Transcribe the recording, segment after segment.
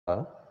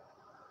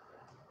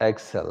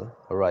exhale,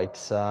 right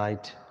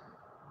side.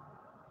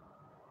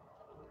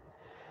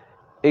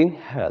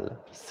 Inhale,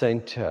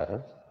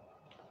 center,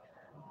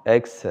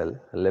 exhale,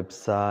 left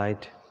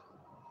side.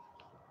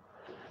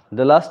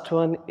 The last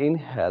one,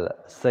 inhale,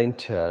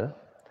 center,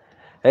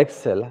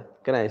 exhale.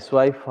 Cái này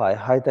xoay phải,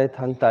 hai tay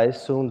thẳng tay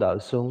xuống, đảo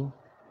xuống,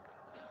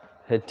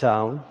 head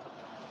down.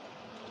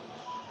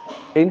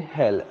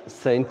 Inhale,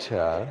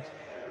 center,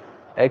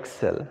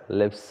 exhale,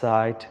 left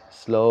side,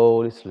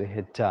 slowly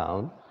head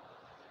down.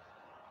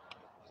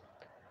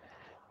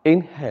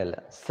 Inhale,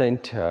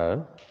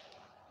 center,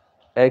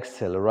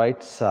 exhale,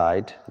 right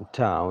side,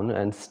 down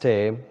and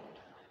stay.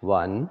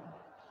 1,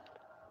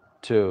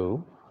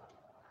 2,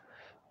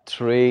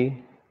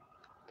 3,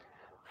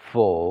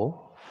 4,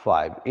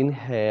 5.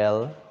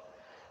 Inhale,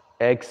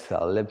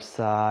 exhale, left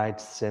side,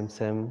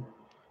 same.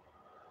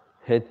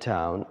 Head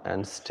down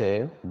and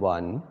stay.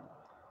 1,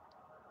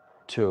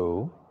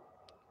 2,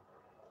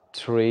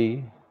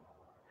 3,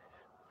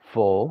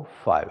 4,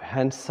 5.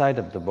 Hand side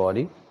of the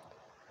body.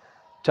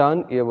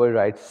 Turn your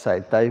right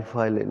side, thigh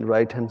file in,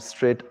 right hand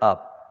straight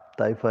up,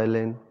 thigh file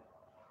in.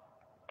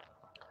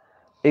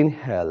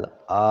 Inhale,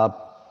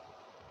 up,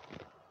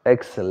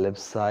 exhale, left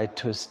side,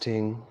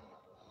 twisting.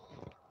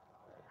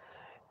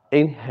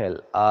 Inhale,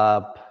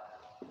 up,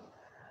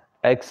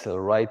 exhale,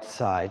 right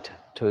side,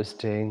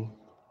 twisting.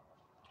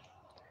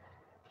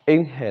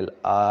 Inhale,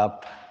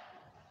 up,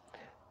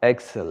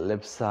 exhale,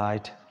 left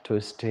side,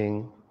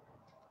 twisting.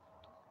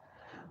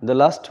 The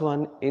last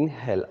one,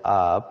 inhale,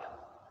 up,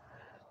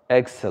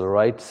 exhale,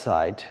 right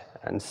side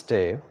and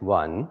stay.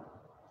 1,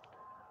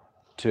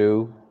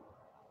 2,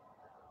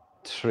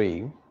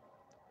 3,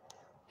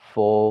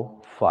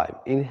 4, 5.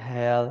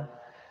 Inhale,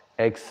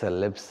 exhale,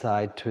 left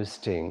side,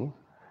 twisting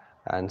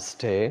and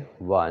stay.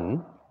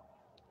 1,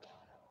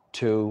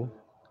 2,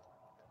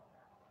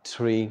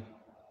 3,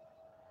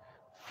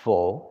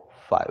 4,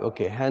 5.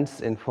 Okay,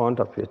 hands in front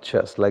of your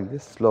chest like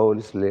this.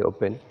 Slowly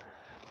open.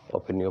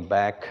 Open your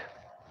back.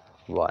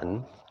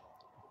 1,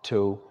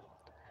 2,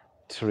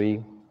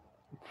 3,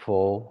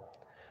 4,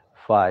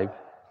 5,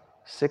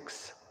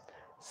 6,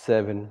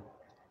 7,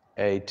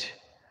 8,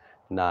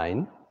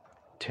 9,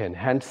 10.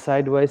 Hands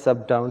sideways,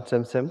 up, down,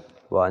 same.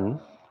 1,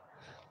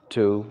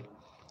 2,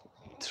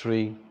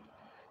 3,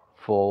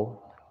 4,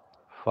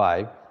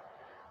 5,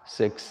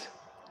 6,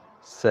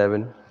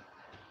 7,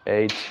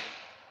 8,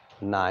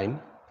 9,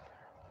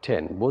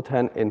 10. Both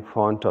hands in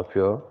front of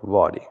your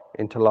body.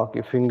 Interlock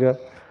your finger,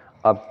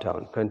 up,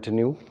 down.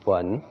 Continue.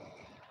 1,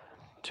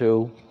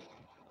 2,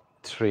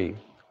 3,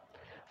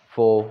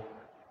 4,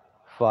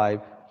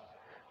 5,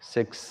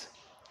 6,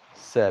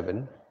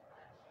 7,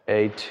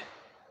 8,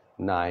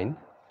 9,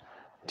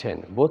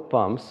 10. Both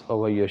palms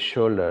over your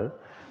shoulder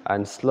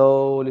and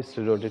slowly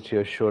rotate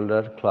your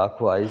shoulder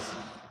clockwise.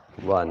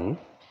 1,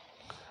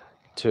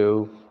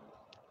 2,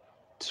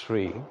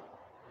 3,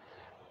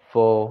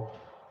 4,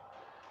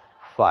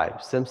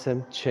 5.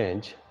 Same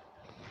change.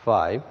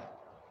 5,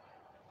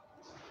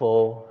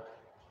 4,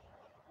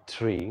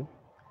 3,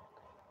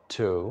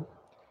 2,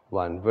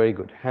 1. Very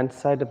good. Hand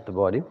side of the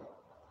body.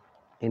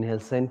 Inhale,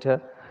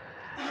 center.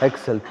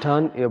 Exhale,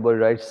 turn your body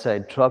right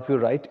side. Drop your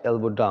right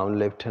elbow down,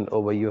 left hand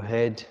over your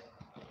head.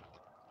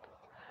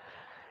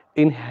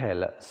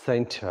 Inhale,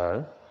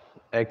 center.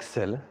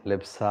 Exhale,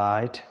 left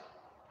side.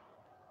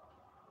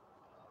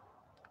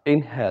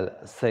 Inhale,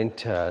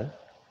 center.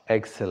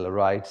 Exhale,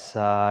 right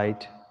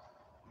side.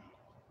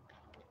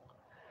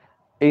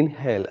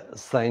 Inhale,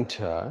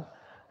 center.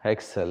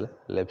 Exhale,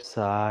 left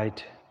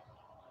side.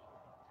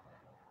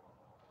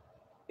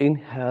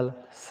 Inhale,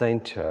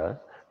 center.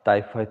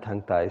 Thigh phi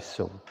thang thigh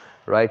sum.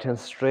 Right hand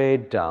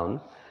straight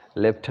down,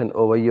 left hand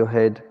over your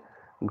head.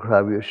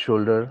 Grab your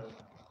shoulder.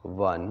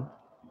 1,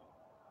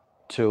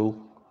 2,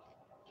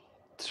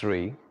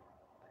 3,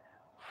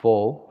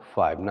 4,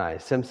 5.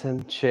 Nice.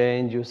 Same.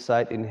 Change your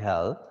side.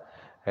 Inhale.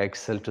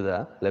 Exhale to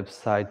the left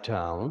side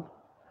down.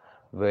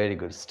 Very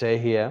good. Stay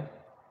here.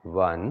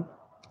 1,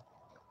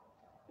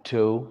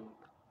 2,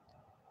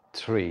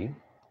 3,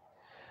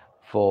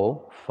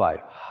 4, 5.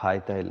 High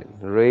thigh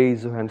length.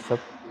 Raise your hands up.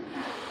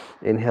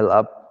 Inhale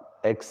up.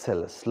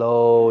 Exhale.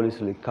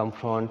 Slowly come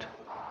front.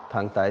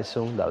 Thang thigh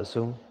sung, dao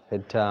sung.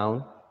 Head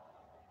down.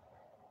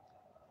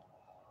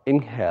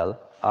 Inhale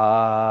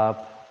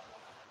up.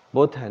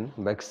 Both hands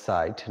back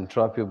side. And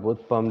drop your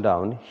both palm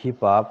down.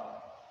 Hip up.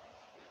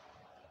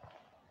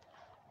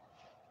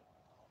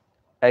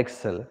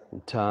 Exhale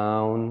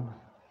down.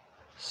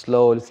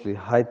 Slowly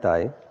high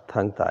thigh.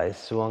 Thang thigh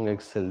swung.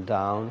 Exhale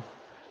down.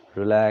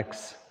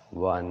 Relax.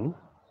 1,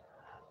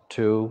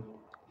 2,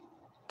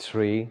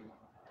 3,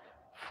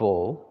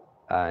 4,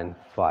 and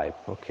 5.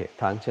 Okay,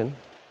 Tanchan,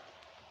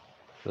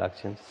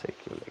 Lakshan, shake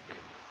your leg.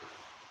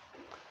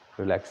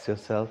 Relax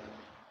yourself.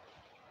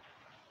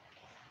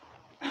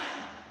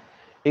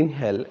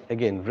 Inhale,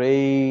 again,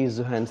 raise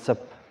your hands up.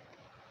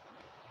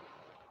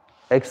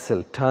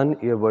 Exhale, turn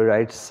your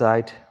right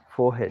side,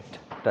 forehead,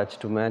 touch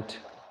to mat.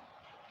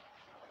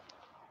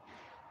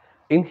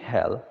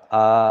 Inhale,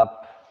 up.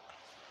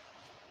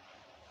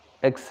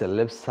 Exhale,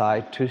 left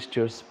side, twist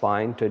your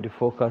spine, try to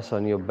focus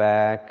on your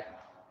back.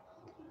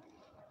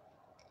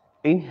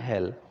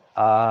 Inhale,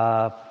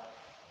 up.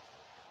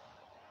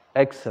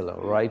 Exhale,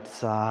 right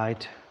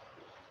side.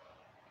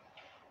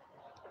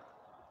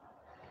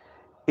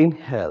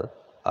 Inhale,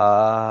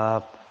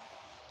 up.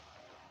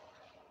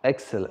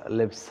 Exhale,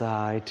 left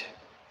side.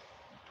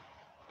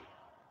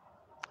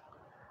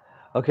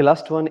 Okay,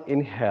 last one.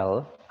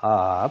 Inhale,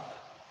 up.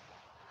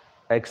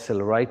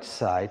 Exhale, right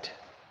side,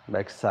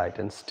 back side,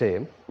 and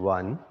stay.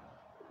 1,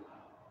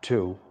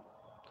 2,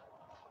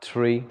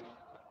 3,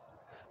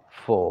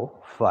 4,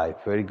 5.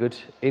 Very good.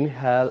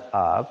 Inhale,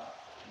 up.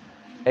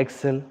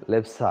 Exhale,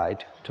 left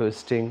side,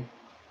 twisting,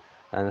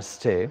 and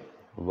stay.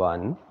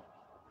 1,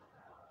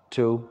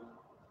 2,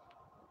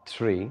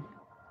 3,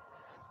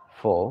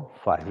 4,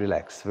 5.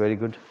 Relax. Very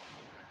good.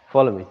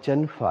 Follow me.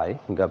 Chin 5,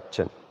 gap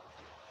chin.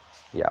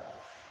 Yeah,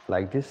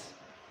 like this.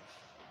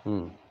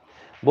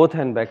 Both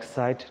hand back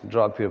side,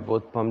 drop your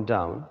both palm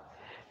down.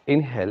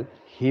 Inhale,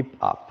 hip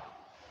up.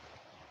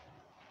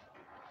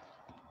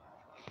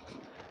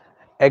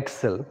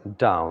 Exhale,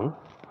 down,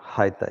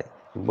 high thigh.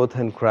 Both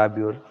hand grab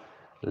your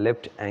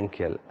left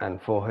ankle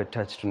and forehead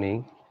touch to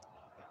knee.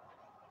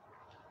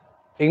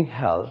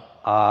 Inhale,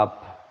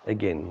 up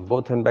again.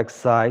 Both hand back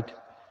side,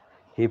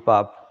 hip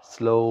up,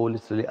 slowly,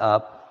 slowly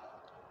up.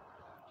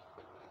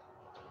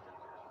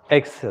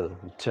 Exhale,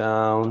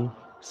 down,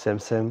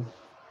 same.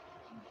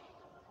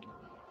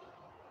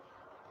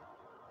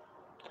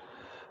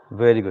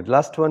 Very good.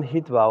 Last one,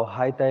 hit bow,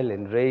 high thigh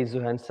line. Raise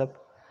your hands up.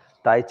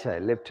 Tai Chi,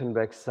 left hand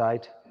back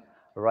side,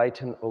 right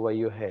hand over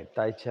your head.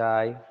 Tai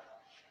Chi.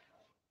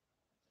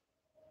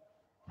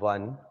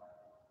 1,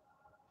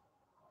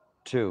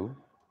 2,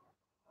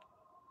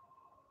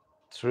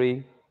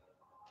 3,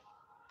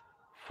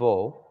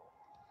 4,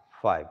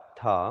 5.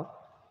 Tha.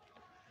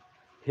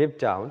 Hip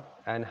down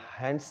and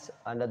hands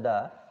under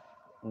the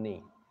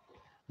knee.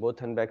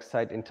 Both hand back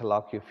side,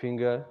 interlock your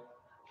finger.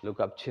 Look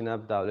up, chin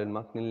up, Dowlin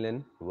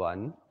Macmillan.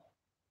 1.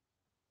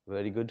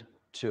 Very good.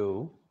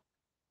 2,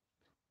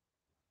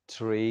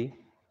 3,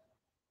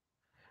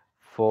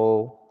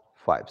 4,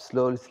 5.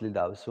 Slowly, slowly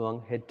down.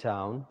 Swung, head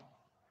down.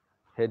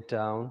 Head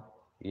down.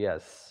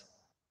 Yes.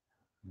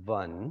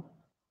 1,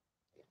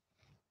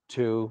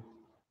 2,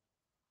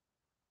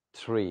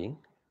 3,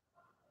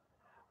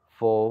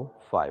 4,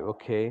 5.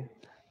 Okay.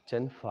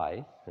 Chin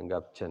 5. Hang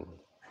up chin.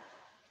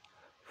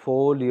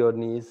 Fold your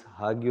knees,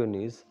 hug your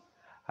knees,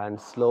 and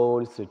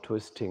slowly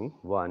twisting.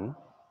 1,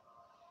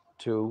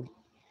 2,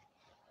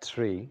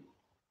 3,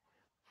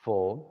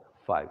 4,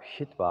 5.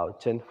 Hit bow,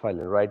 chin file,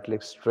 right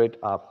leg straight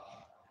up.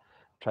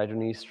 Try to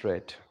knee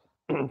straight.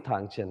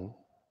 Thang chin.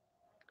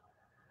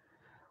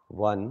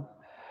 1,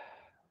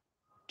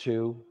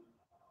 2,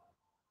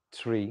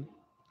 3,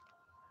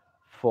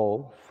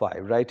 4,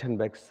 5. Right hand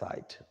back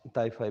side.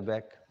 Thigh five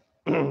back.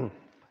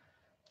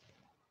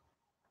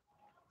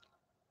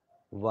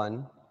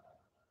 1,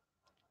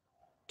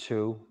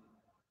 2,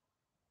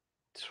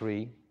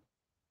 3,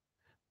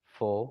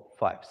 4,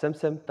 5.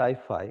 Same, thigh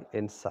five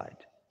inside.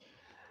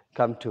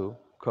 Come to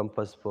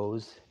compass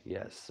pose.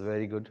 Yes,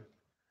 very good.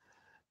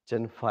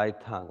 Chin 5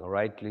 thang,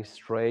 right leg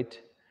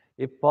straight.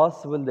 If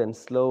possible, then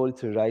slowly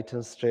to right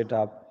hand straight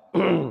up.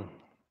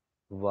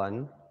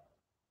 1,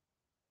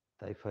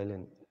 thigh file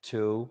in.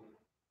 2,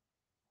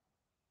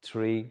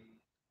 3,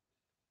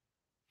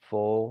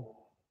 4,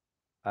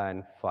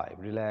 and 5.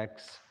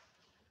 Relax.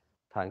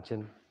 Thang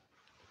chin.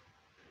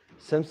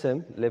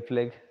 Same, left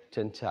leg,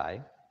 chin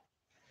chai.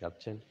 Up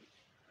chin.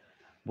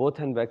 Both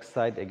hand back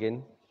side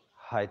again.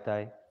 High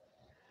thigh.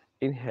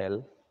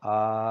 Inhale,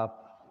 up.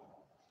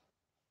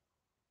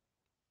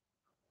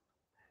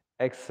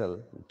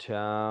 Exhale,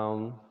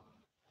 down.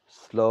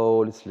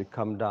 Slowly, slowly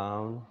come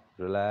down.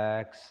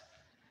 Relax.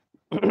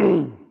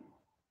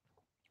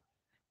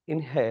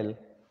 Inhale,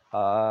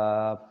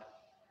 up.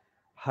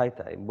 High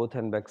thigh, both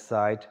hand back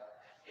side,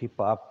 hip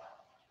up.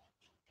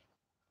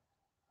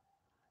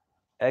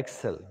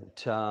 Exhale,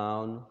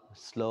 down.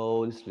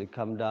 Slowly, slowly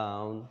come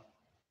down.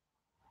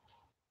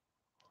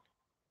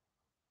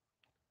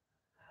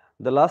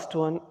 The last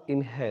one,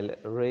 inhale,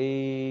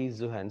 raise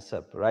your hands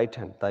up. Right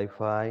hand, thigh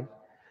five,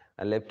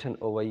 and left hand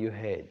over your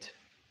head.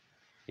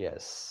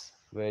 Yes,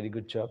 very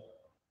good job.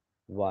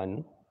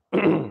 1,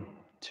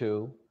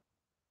 2,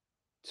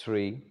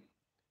 3,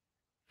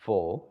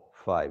 4,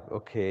 5.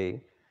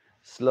 Okay.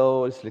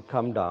 Slowly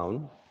come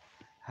down.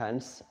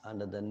 Hands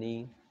under the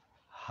knee.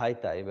 High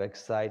thigh, back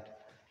side.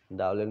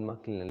 Dowlin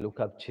Macmillan.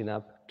 Look up, chin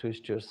up.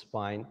 Twist your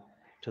spine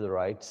to the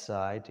right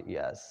side.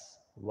 Yes.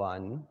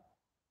 1,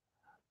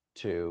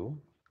 2,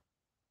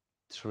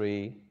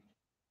 3,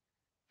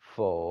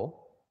 4,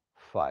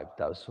 5.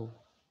 Dausu.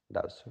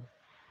 Dausu.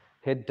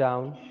 Head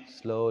down.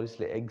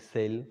 Slowly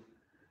exhale.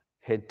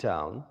 Head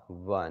down.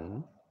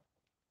 1,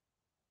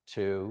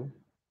 2,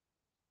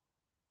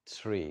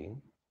 3,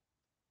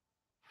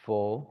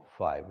 4,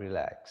 5.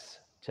 Relax.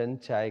 Chin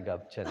chai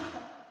gap chin.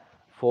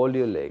 Fold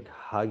your leg.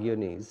 Hug your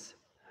knees.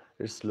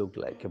 It's look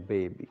like a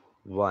baby.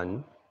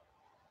 1,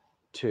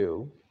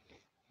 2,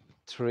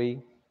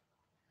 3,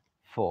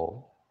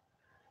 4,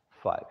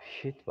 5.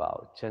 Hit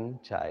bow, chin,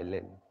 chai,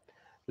 lim.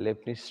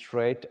 Left knee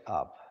straight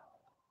up,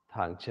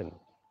 thang chin.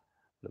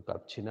 Look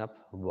up, chin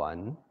up.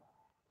 1,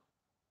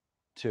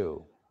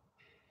 2,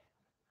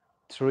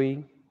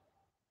 3,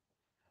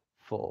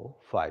 4,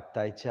 5.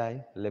 Tai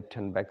Chi, left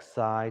hand back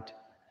side.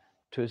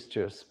 Twist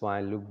your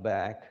spine, look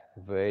back.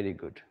 Very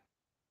good.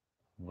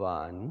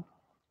 1,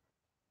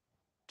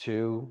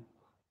 2,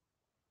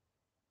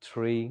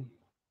 3,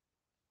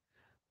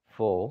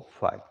 4,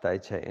 5. Tai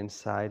Chi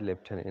inside,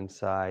 left hand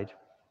inside.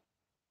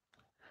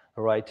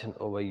 Right hand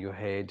over your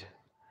head.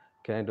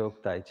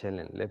 Canadog Tai Chi,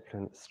 left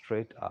hand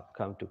straight up.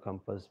 Come to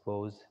compass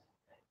pose.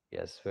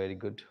 Yes, very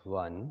good.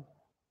 1,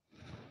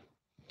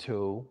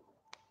 2,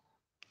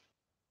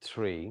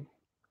 3,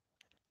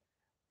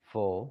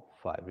 4,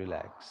 5.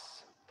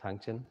 Relax.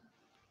 Thangchen.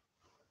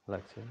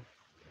 Relaxing.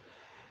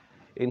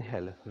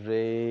 Inhale.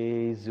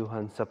 Raise your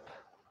hands up.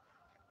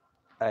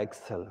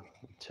 Exhale.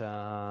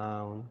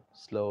 Down.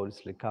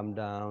 Slowly come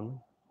down.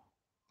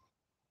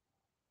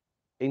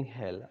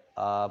 Inhale.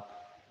 Up.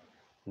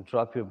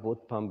 Drop your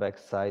both palm back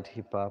side,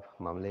 hip up.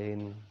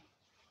 Mamlin.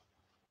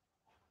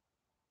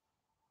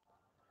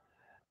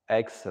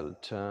 Exhale.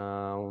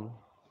 Down.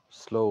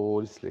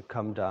 Slowly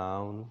come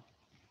down.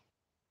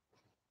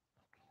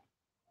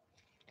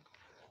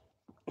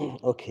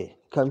 Okay.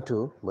 Come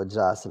to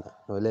Vajrasana.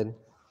 Now,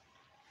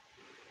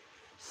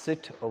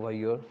 sit over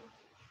your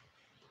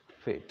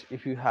feet.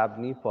 If you have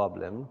knee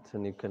problem,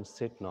 then you can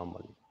sit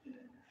normally.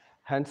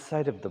 Hand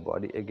side of the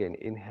body again.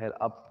 Inhale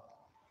up,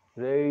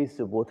 raise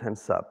the both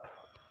hands up.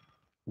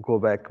 Go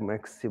back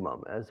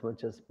maximum as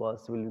much as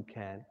possible you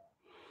can.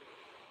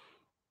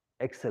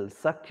 Exhale,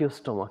 suck your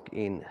stomach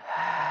in.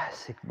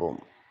 Sick boom.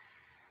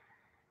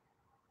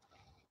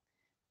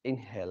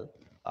 Inhale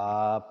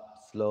up,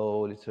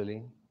 slowly.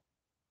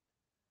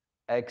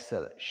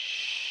 Exhale.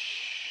 Shh.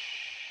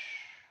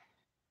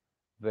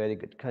 Very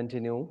good.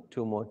 Continue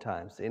 2 more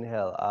times.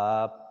 Inhale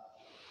up.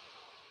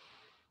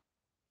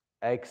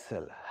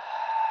 Exhale.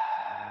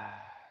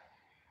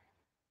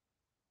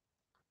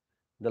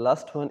 The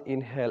last one,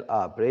 inhale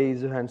up.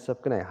 Raise your hands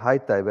up. High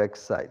thigh back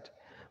side.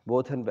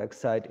 Both hand back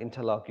side,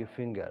 interlock your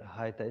finger.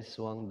 High thigh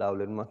swung,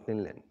 dowlen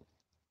makninlen.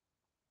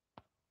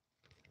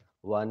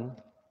 1,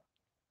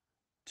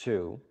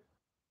 2,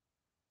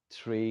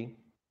 3,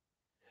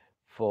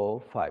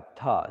 4, 5.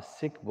 Tha,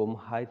 sick boom,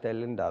 high thigh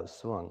len down,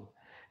 swung.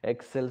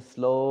 Exhale,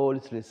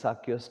 slowly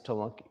suck your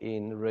stomach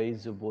in.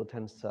 Raise your both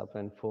hands up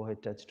and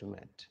forehead touch to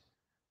mat.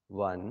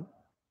 1,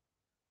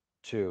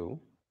 2,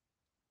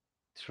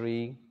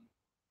 3,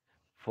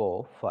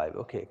 4, 5.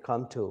 Okay,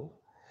 come to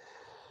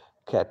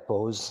cat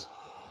pose.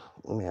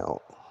 Now,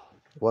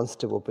 one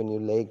step open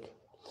your leg,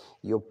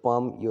 your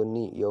palm, your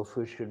knee, your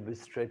foot should be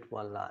straight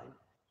one line.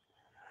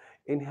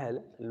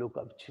 Inhale, look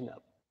up, chin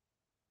up.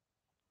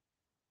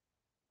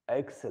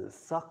 Exhale,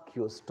 suck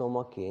your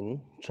stomach in.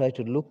 Try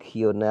to look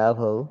your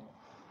navel.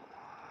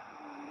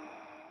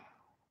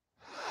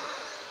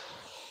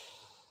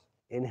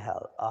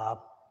 Inhale,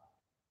 up.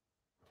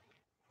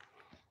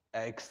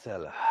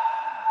 Exhale.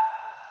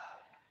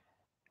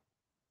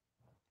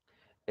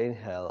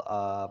 Inhale,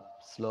 up.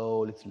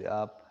 Slowly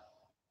up.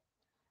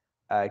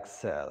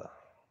 Exhale.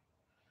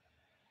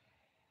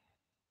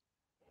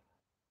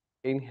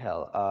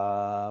 Inhale,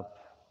 up.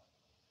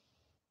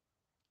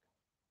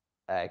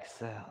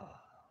 Exhale.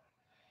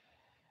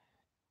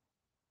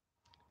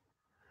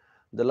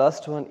 The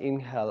last one,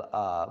 inhale,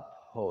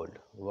 up. Hold.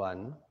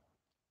 1,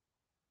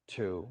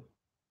 2,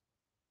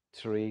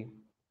 3,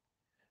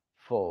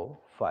 4,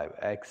 5.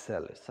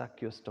 Exhale.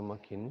 Suck your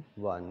stomach in.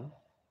 1,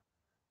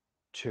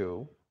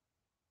 2,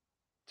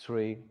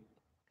 3,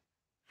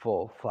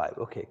 4, 5.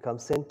 Okay, come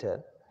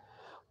center.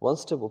 One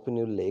step open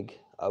your leg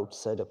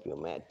outside of your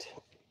mat.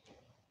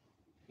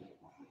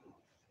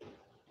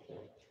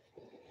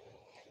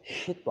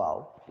 Hit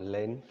bow,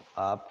 lean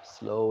up,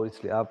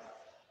 slowly up.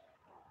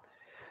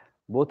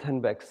 Both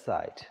hand back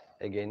side.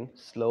 Again,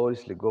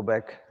 slowly go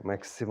back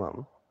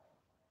maximum.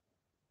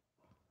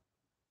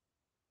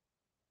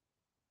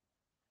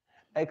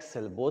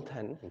 Exhale, both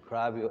hand,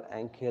 grab your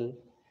ankle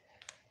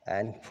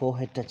and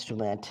forehead touch to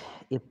mat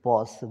if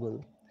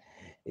possible.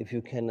 If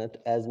you cannot,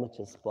 as much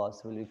as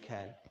possible you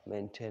can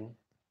maintain.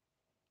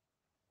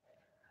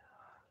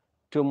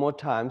 2 more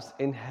times.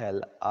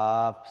 Inhale,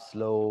 up,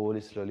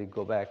 slowly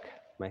go back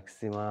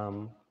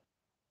maximum.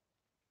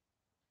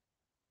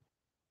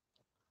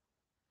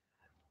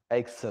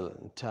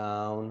 Exhale,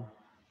 down,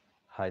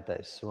 high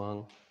thigh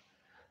swung,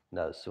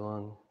 down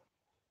swung.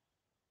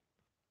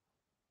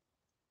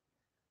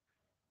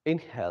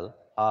 Inhale,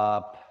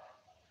 up,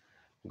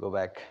 go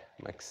back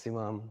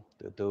maximum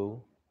to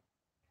 2.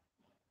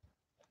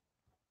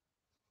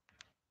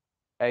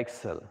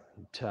 Exhale,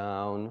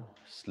 down,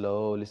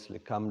 slowly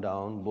come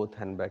down, both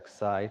hand back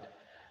side,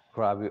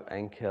 grab your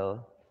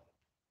ankle.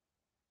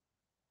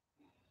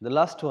 The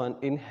last one,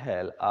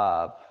 inhale,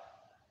 up,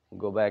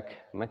 go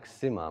back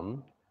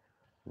maximum.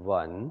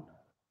 1,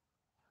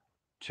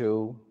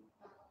 2,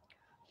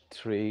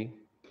 3,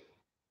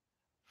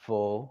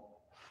 4,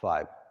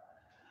 5.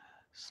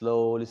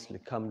 Slowly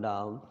come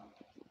down.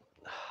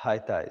 high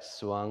thigh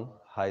swung,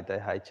 high thigh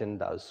high chin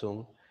dao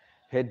sung,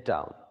 head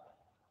down,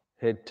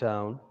 head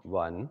down,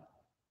 1,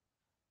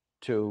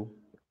 2,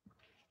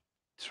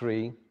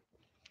 3,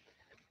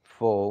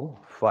 4,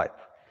 5.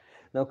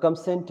 Now come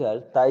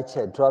center, thigh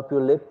chair, drop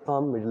your left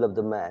palm middle of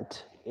the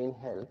mat,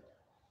 inhale,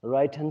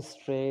 right hand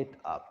straight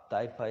up,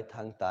 thigh phi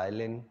thang thigh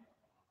lin,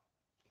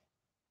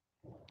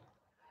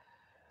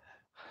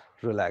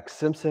 relax,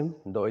 sim sim,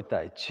 doi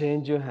thigh,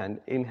 change your hand,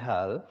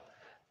 inhale,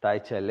 thigh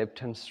chair, left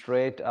hand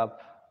straight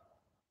up,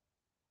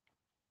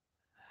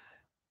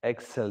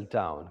 exhale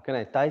down. Can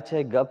I tai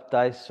chi gup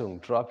tai sung?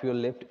 Drop your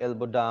left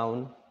elbow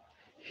down.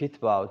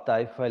 Hit bow,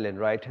 tai file and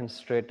right hand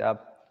straight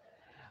up.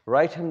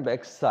 Right hand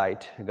back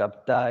side,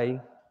 gup tai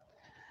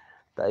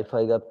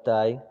fi gup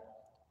tai,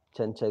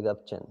 chan chai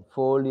gup chan.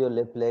 Fold your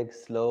left leg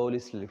slowly,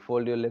 slowly.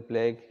 Fold your left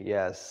leg.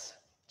 Yes.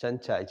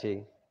 Chan chai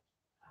chi.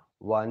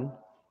 1,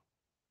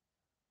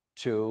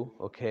 2.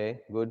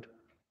 Okay. Good.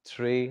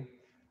 3,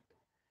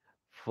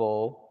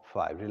 4,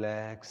 5.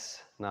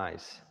 Relax.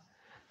 Nice.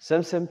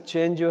 Same,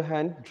 change your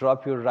hand,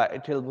 drop your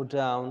right elbow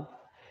down.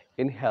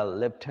 Inhale,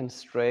 left hand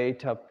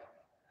straight up,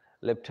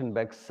 left hand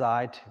back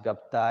side, gap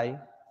thigh,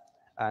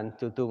 and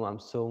tutu mam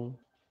sung.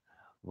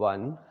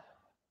 1,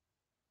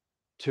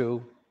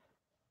 2,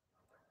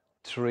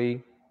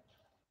 3,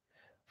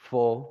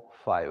 4,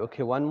 5.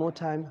 Okay, one more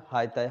time,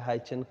 high thigh, high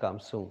chin, come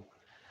sung.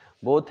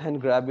 Both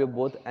hand grab your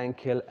both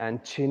ankle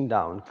and chin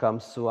down, come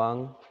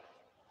swung.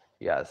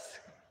 Yes,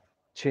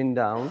 chin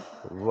down.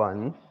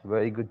 1,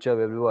 very good job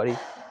everybody.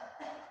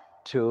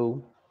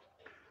 2,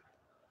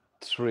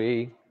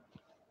 3,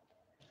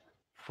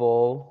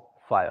 4,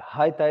 5.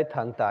 High thigh,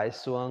 thang thigh,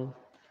 swung.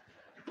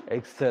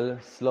 Exhale,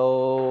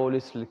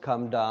 slowly, slowly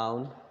come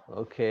down.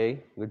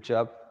 Okay, good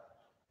job.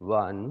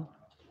 1,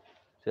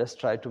 just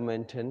try to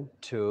maintain.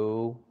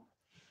 2,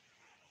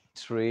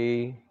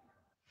 3,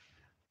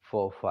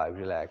 4, 5.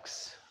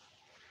 Relax.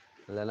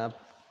 Lean up.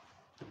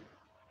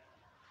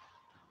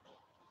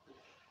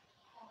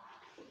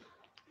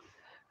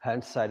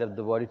 Hand side of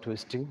the body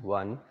twisting.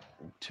 1,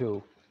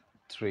 2,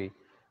 3,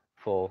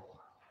 4,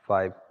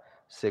 5,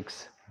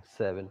 6,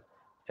 7,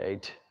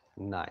 8,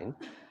 9,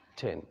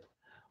 10.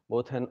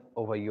 Both hand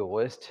over your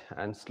waist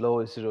and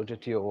slowly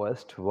rotate your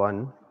waist.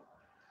 1,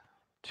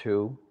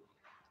 2,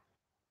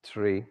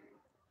 3,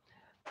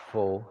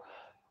 4,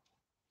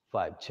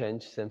 5.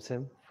 Change,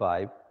 same.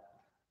 5,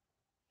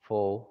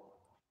 4,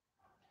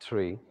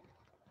 3,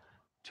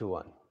 2,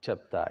 1. Chap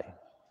thigh.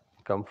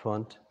 Come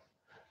front,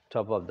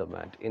 top of the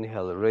mat.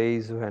 Inhale,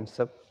 raise your hands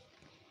up.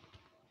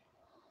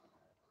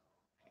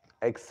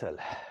 Exhale,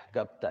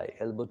 gap thigh,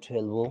 elbow to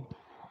elbow,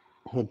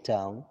 hit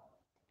down,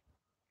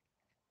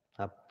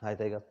 up, high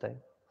thigh, gap thigh.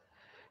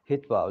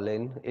 Hit bow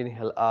lane,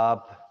 inhale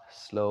up,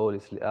 slowly,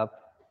 slowly up.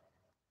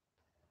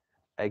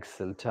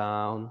 Exhale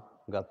down,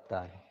 gap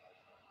thigh.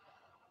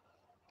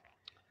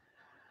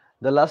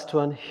 The last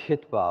one,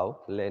 hit bow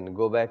lane,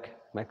 go back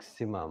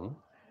maximum.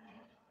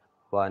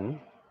 1,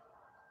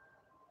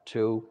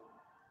 2,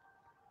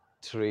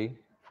 3,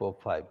 4,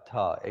 5.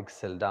 Tha,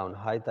 exhale down,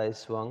 high thigh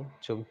swung,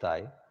 chung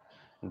thigh.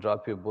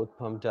 Drop your both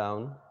palm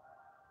down.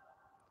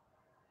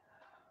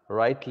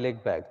 Right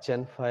leg back,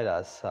 chen phai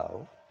ra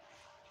sao.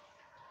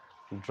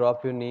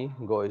 Drop your knee,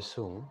 go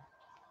sung.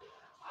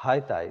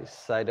 High thigh,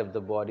 side of the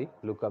body,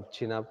 look up,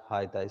 chin up,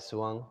 high thigh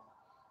swung.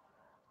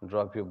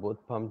 Drop your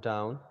both palm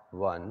down.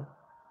 1,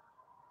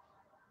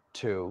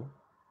 2,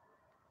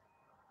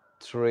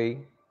 3,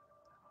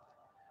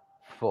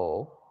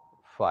 4,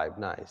 5.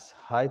 Nice.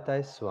 High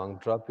thigh swung,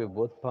 drop your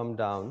both palm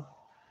down.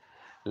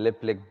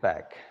 Left leg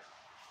back.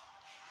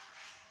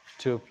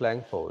 2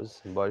 plank pose.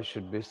 Body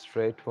should be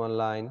straight, one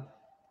line.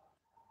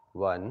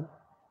 1,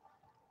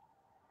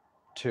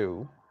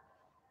 2,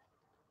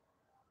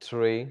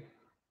 3,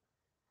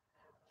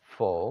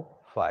 4,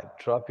 5.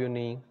 Drop your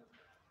knee.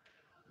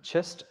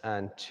 Chest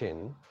and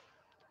chin.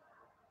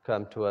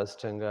 Come to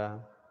Ashtanga.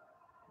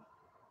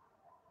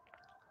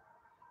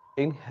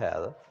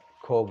 Inhale,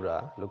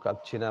 cobra. Look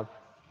up, chin up.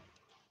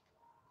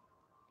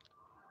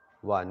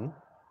 1,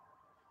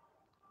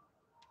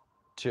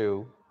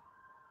 2,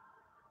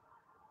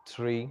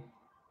 3,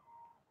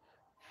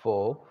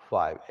 4,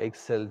 5.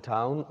 Exhale,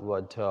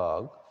 downward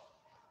dog.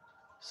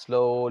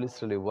 Slowly,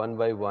 slowly, one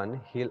by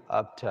one, heel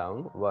up,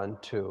 down. 1,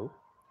 2,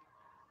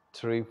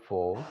 3,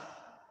 4,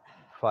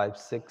 5,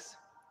 6,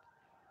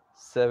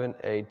 7,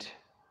 8,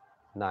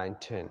 9,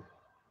 10.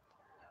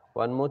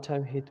 One more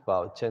time, hit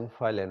bow, chin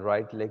file and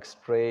right leg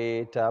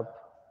straight up.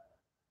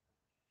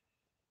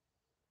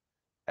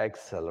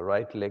 Exhale,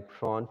 right leg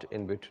front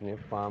in between your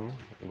palm,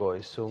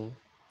 go sung.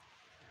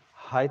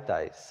 High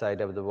thigh, side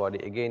of the body.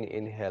 Again,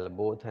 inhale,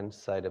 both hands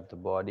side of the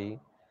body.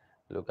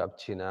 Look up,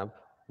 chin up.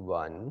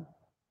 1,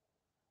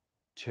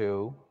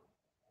 2,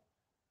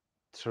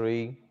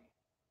 3,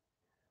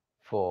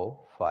 4,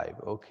 5.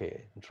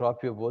 Okay.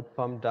 Drop your both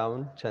palm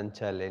down. Chan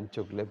challenge.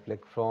 Took left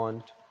leg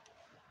front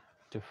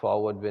to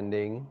forward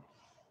bending.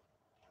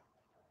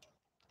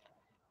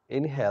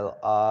 Inhale,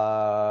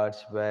 arch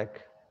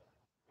back.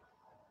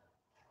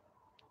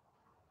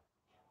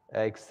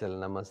 Exhale,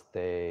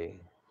 namaste.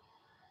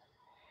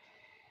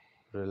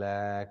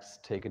 Relax,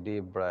 take a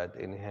deep breath,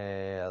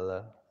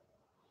 inhale,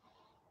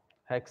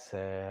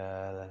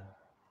 exhale,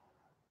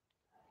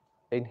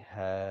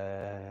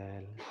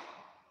 inhale,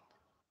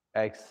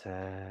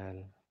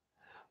 exhale.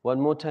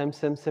 One more time,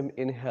 same,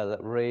 inhale,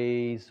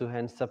 raise your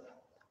hands up,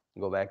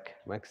 go back,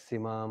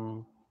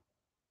 maximum.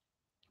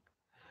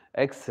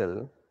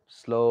 Exhale,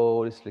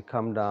 slowly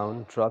come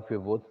down, drop your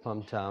both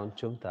palm down,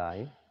 chung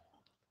thai.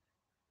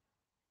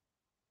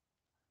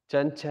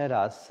 Chan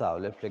chara sao,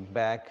 left leg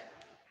back,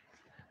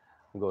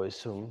 go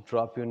sum,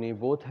 drop your knee,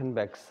 both hand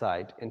back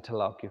side,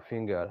 interlock your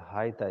finger,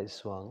 high thigh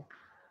swung,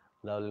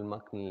 lal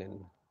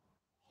maknilin.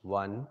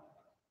 1,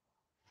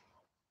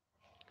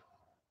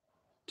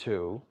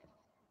 2,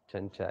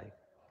 chan chai,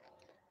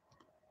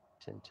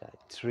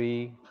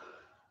 3,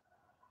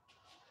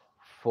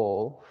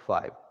 4,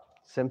 5.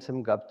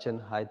 Sem gap chin,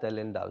 high thigh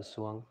len down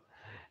swung.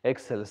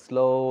 Exhale,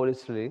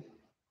 slowly,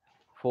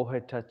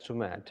 forehead touch to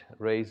mat,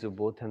 raise your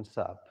both hands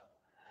up.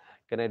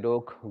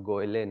 Kanadok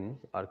goilen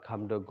or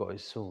kamdo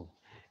goisung.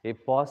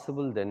 If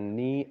possible, then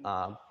knee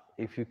up.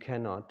 If you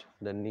cannot,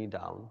 then knee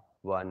down.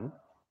 1,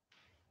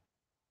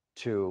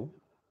 2,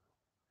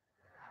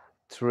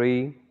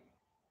 3,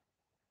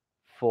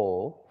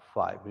 4,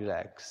 5.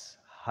 Relax.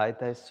 High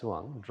thigh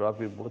swung. Drop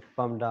your both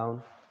palm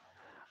down.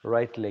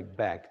 Right leg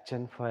back.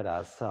 Chin forward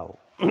asao.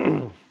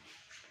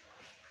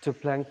 To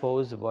plank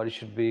pose, the body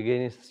should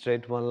begin in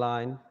straight one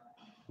line.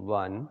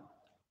 1,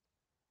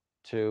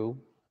 2,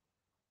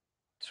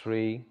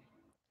 3,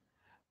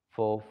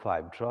 4,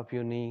 5. Drop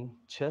your knee,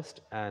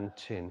 chest and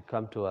chin.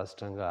 Come to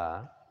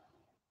Ashtanga.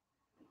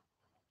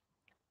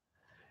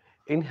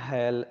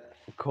 Inhale,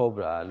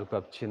 cobra, look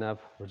up, chin up,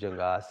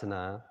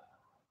 Bhujangasana.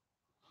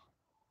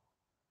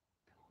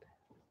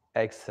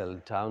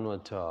 Exhale,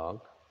 downward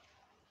dog.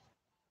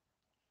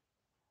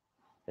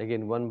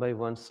 Again, one by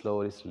one,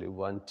 slowly.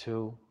 1,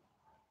 2,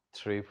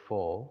 3,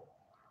 4,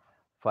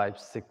 5,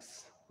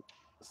 6,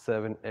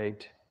 7,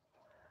 8,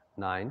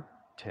 9,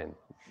 10.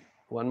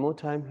 One more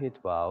time,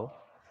 hit bow.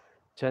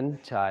 Chan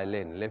chai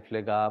len, left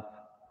leg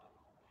up.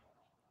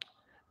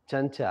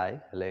 Chan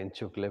chai, len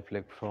chuk, left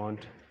leg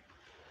front.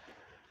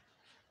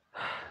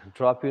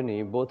 Drop your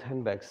knee, both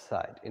hand back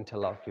side.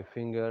 Interlock your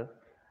finger.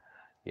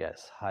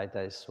 Yes, high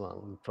thigh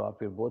swung.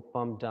 Drop your both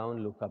palm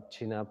down, look up,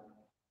 chin up.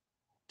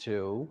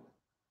 2,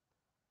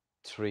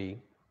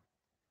 3,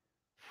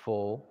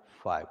 4,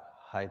 5.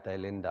 High thigh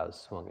len down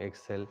swung.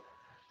 Exhale.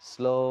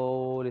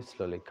 Slowly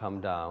come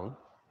down.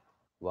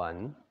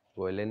 1,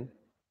 go in.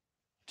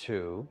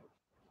 2,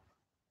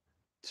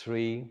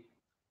 3,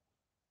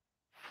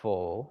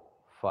 4,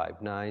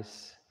 5.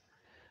 Nice.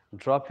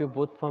 Drop your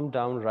both palm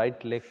down,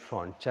 right leg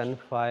front. Chan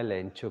Phai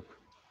Len Chuk.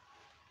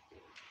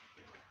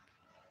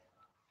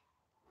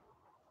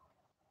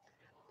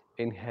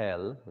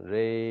 Inhale,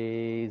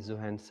 raise your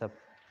hands up.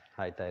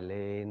 High thigh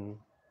len.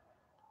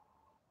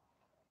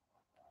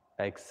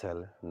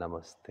 Exhale,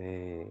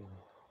 Namaste.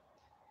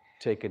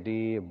 Take a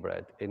deep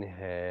breath.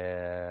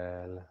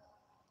 Inhale.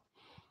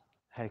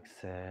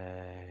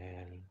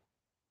 Exhale.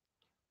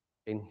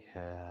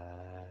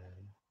 Inhale.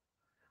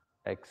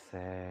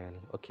 Exhale.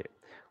 Okay.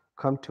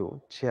 Come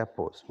to chair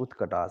pose.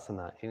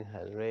 Utkatasana.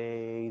 Inhale.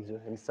 Raise your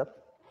hands up.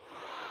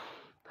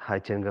 High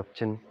chin, up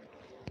chin.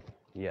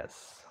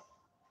 Yes.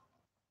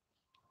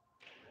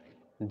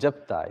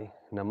 Jap thai.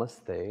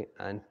 Namaste.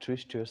 And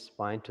twist your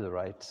spine to the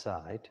right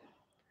side.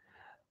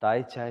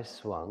 Thigh chai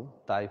swung.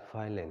 Thigh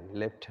filing.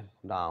 Left hand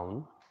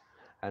down.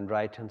 And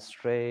right hand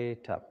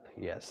straight up.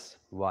 Yes.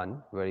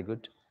 1. Very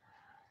good.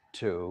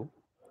 2,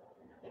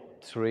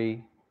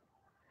 3,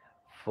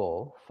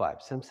 4,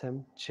 5.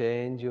 Same.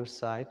 Change your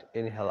side.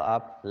 Inhale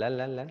up.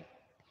 Len.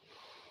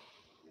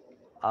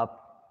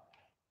 Up.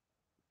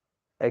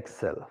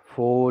 Exhale.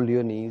 Fold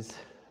your knees.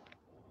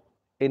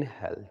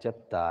 Inhale.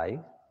 Jap thigh.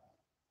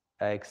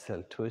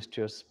 Exhale. Twist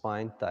your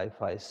spine. Thigh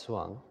phi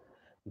swung.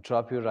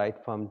 Drop your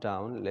right palm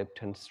down. Left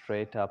hand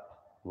straight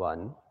up.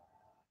 1,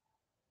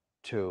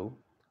 2,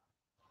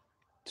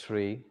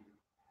 3,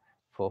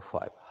 4,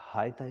 5.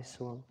 High thigh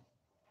swung.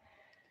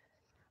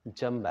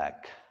 Jump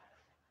back.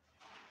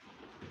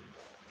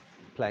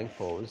 Plank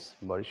pose.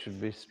 Body should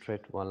be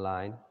straight one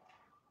line.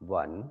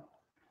 1,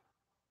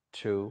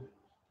 2,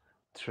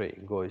 3.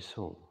 Go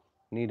sung.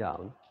 Knee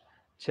down.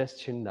 Chest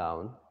chin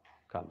down.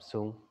 Come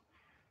sung.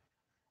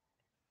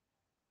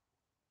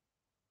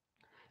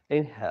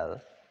 Inhale.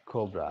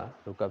 Cobra.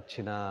 Look up,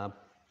 chin up.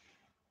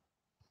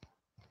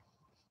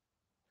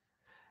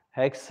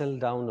 Exhale,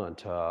 downward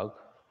dog.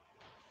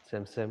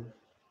 Same.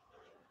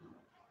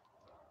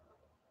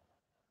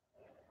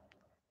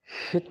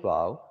 Hit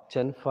bow.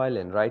 Chin Phi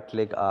Len. Right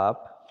leg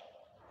up.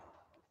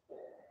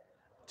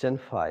 Chin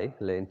Phi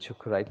Len.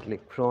 Chuk right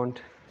leg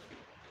front.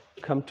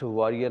 Come to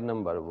warrior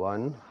number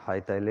 1. High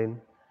thigh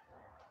len.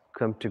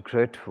 Come to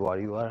great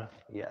warrior.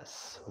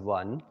 Yes.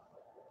 1,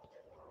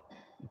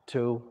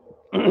 2,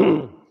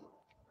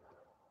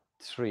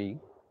 3,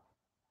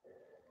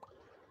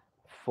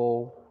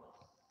 4,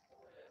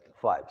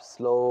 5.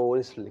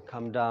 Slowly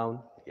come down.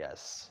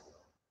 Yes.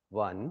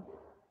 1,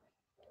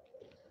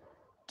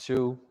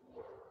 2,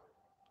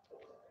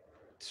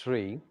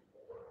 3,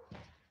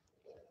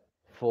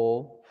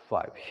 4,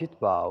 5. Hit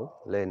bow,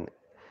 lean.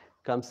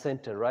 Come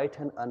center, right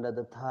hand under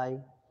the thigh.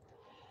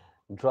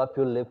 Drop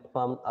your left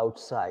palm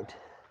outside.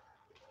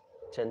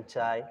 Chin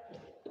chai,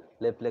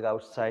 left leg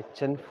outside.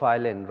 Chin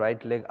file in,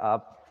 right leg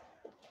up.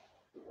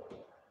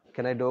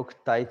 Can I do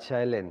Tai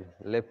Chi in,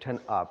 left hand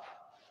up.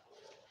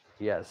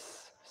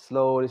 Yes.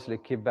 Slowly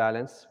keep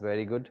balance.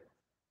 Very good.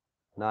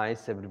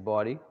 Nice,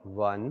 everybody.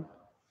 1,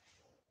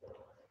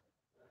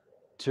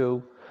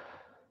 2,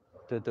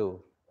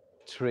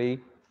 3,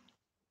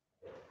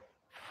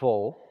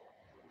 4,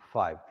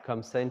 5.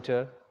 Come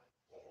center.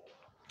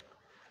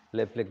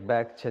 Left leg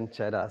back, chin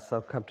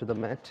chadasa. Come to the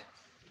mat.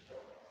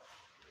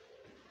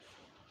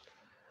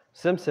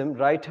 Sim,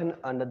 right hand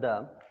under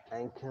the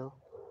ankle.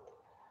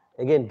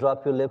 Again,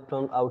 drop your left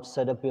arm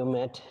outside of your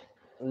mat.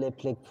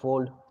 Left leg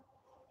fold.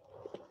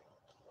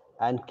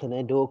 And can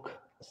I do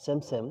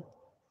sim,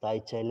 Tai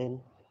Chi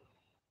in.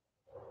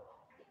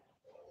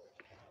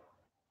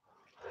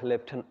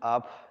 Left hand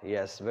up.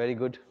 Yes, very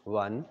good.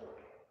 1,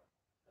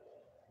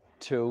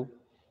 2,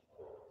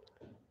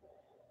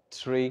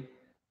 3,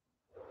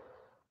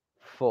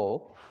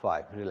 4,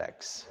 5.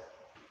 Relax.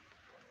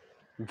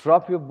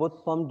 Drop your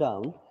both palm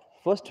down.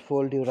 First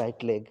fold your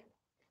right leg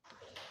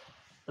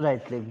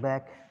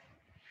back.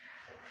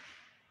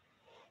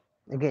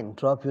 Again,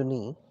 drop your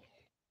knee,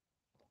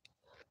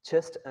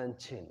 chest and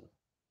chin.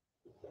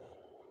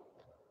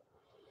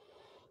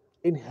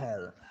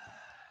 Inhale,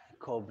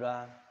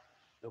 cobra,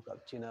 look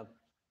up, chin up.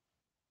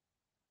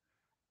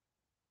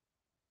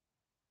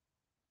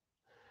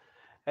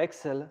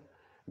 Exhale,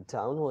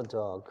 downward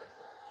dog.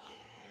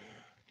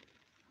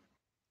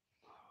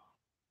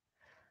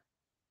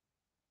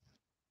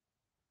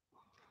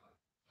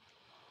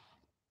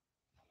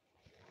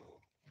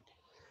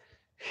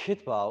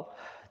 Hit bow,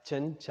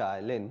 chin, chai,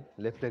 lin,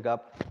 left leg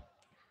up,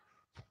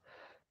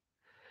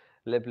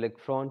 left leg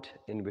front,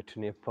 in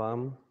between your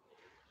palm.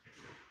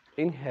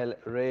 Inhale,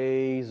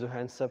 raise your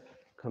hands up,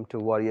 come to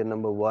warrior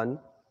number 1.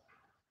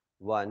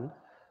 1,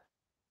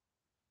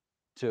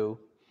 2,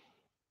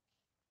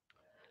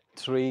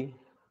 3,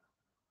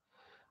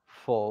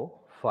 4,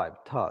 5.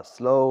 Tha.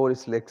 Slowly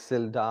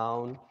exhale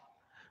down,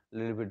 a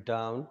little bit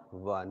down.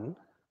 1,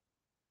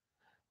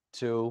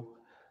 2,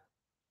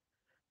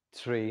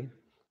 3,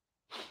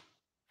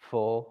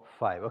 4,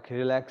 5. Okay,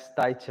 relax.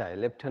 Tai Chi.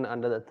 Left hand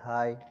under the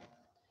thigh.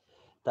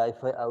 Thigh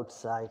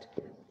outside.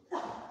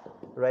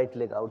 Right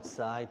leg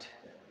outside.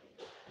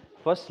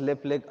 First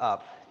left leg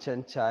up.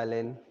 Chin Chai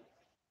in.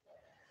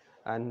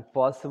 And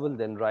possible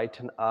then right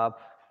hand up.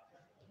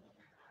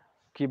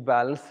 Keep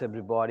balance,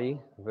 everybody.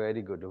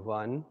 Very good.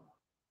 1.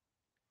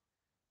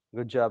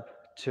 Good job.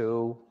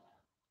 2,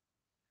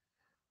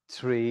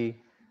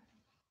 3.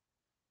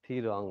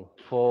 Wrong.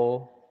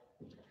 4,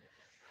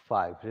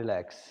 5.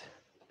 Relax.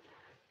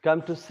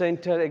 Come to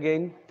center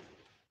again.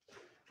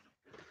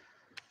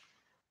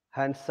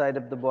 Hand side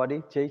of the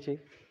body. Chi.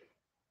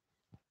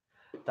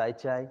 Tai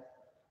Chi.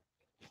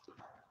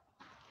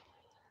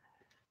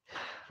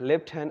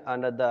 Left hand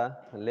under the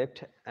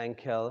left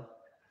ankle.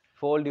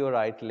 Fold your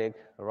right leg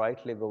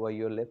over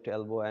your left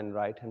elbow and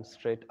right hand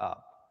straight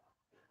up.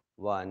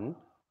 1,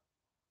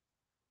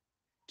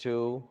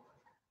 2,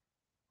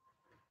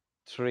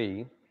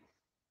 3,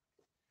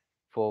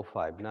 4,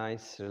 5.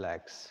 Nice,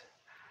 relax.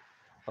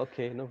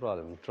 Okay, no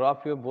problem.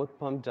 Drop your both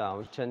palm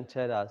down.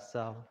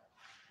 Chanchadasa,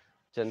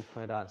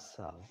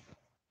 Chanchadasa.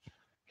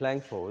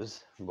 Plank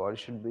pose. Body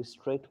should be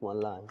straight,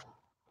 one line.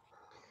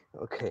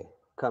 Okay,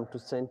 come to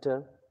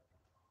center.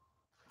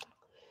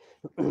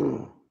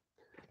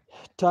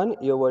 Turn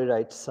your body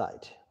right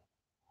side.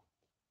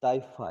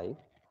 Thigh 5,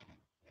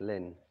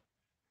 lean.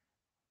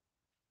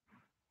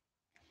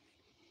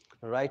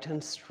 Right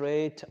hand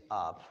straight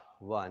up.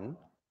 1,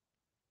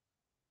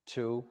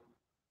 2,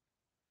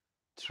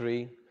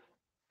 3,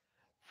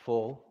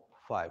 4,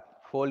 5.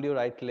 Fold your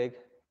right leg,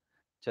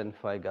 chin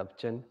phi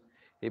gapchan.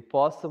 If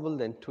possible,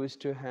 then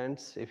twist your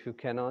hands. If you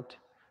cannot,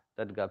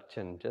 that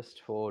gapchan,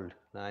 just fold.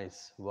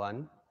 Nice.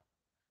 1,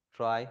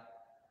 try.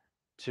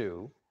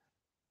 2,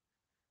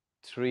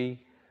 3,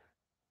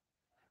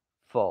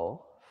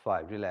 4,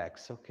 5.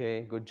 Relax.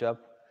 Okay, good job.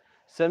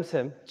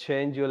 Same.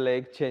 Change your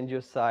leg, change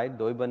your side.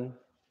 Doiban.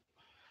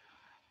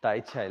 Tai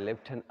Chi,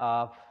 left hand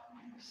up.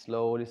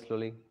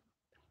 Slowly.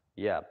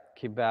 Yeah,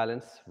 keep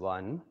balance.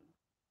 1,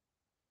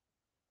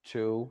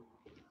 2,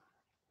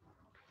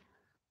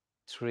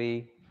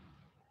 3,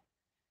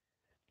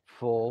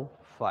 4,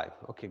 5.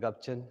 Okay,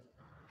 Gapchan.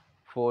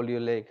 Fold your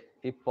leg.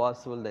 If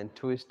possible, then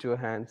twist your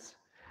hands.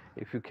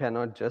 If you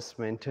cannot, just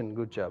maintain.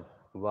 Good job.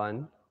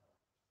 1,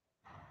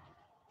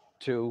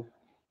 2,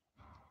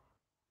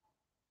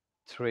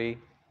 3,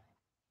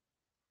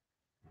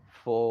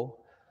 4,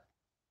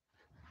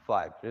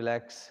 5.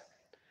 Relax.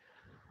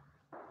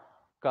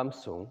 Come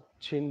soon.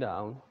 Chin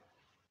down.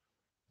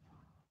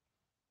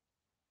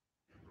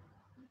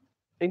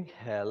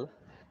 Inhale.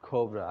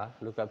 Cobra.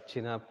 Look up,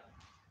 chin up.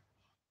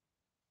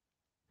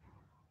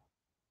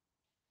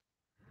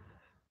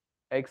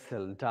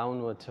 Exhale.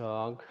 Downward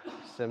dog.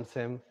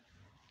 Same.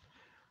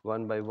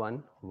 One by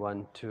one.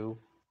 1, 2,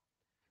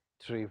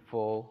 3,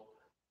 4,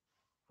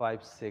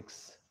 5,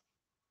 6,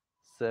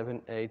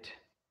 7, 8,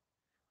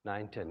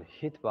 9, 10.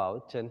 Hit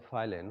bow, chin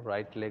file in,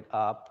 right leg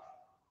up,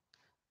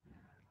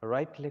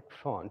 right leg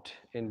front,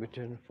 in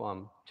between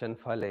form, chin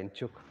file in,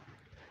 chuk.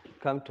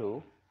 Come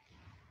to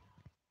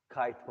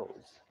kite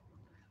pose.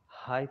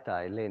 High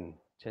thigh, lean,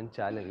 chin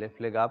challenge, left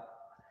leg up,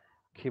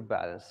 keep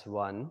balance.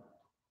 1,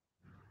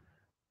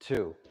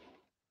 2,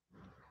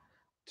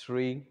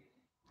 3,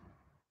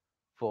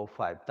 4,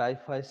 5. Thigh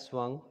five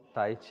swung,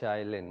 thigh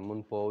chai lean,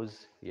 moon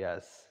pose.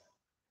 Yes.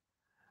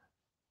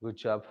 Good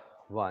job.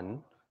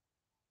 1,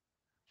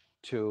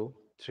 2,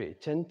 3.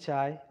 Chin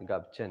chai,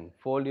 gab chin.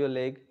 Fold your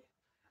leg,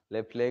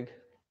 left leg,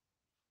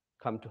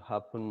 come to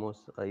half moon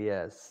pose.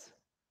 Yes.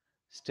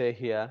 Stay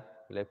here.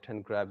 Left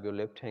hand grab your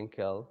left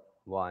ankle.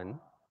 1,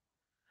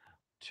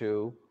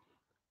 2,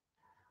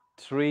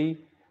 3,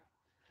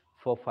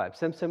 4, 5.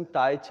 Same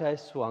thigh chai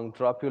swung.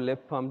 Drop your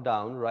left palm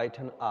down, right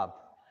hand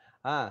up.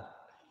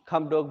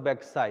 Come dog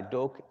back side,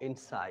 dog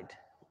inside.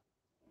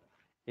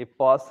 If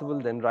possible,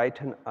 then right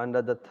hand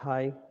under the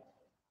thigh.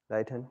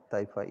 Right hand,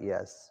 thigh five.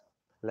 Yes.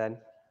 Land.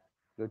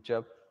 Good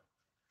job.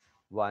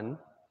 1,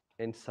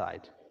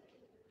 inside.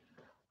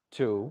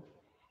 2,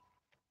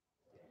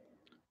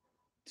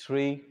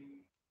 3,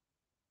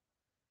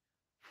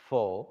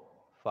 4,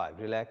 5.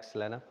 Relax,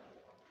 Lena.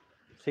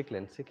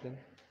 Siklen, siklen,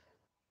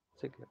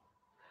 siklen.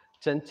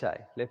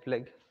 Chanchai, left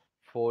leg,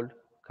 fold,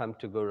 come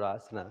to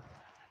Gorasana.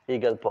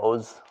 Eagle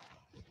pose.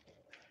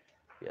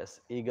 Yes,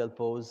 eagle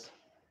pose.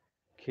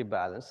 Keep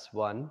balance.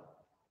 1,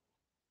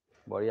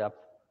 body up.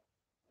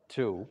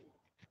 2,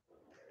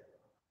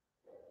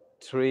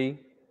 3,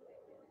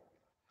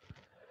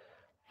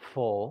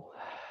 4,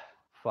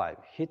 5.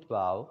 Hit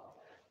bow.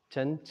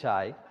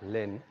 Chanchai,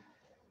 lean.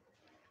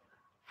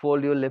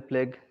 Fold your left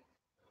leg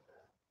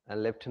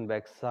and left and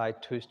back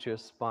side. Twist your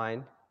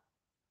spine.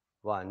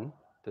 1,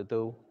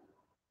 2,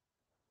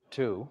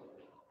 2,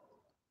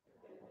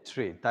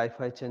 3. Tai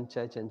Phi Chen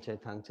Chai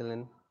Thang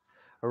Chilin.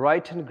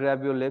 Right hand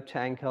grab your left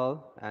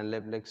ankle and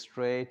left leg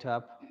straight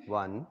up.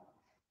 1,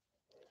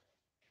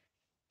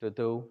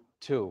 2,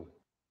 2,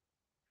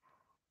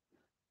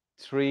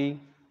 3,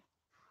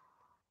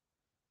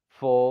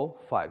 4,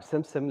 5.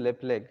 Same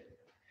left leg,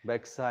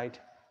 back side,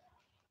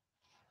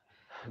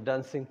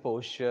 dancing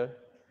posture.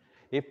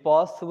 If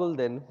possible,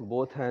 then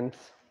both hands,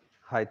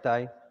 high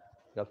thigh,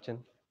 gapchan.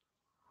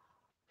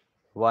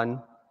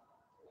 1,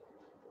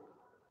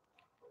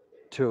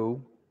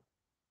 2,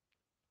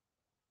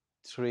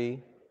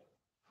 3,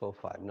 4,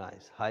 5.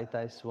 Nice. High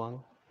thigh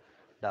swung,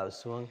 down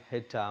swung,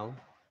 head down,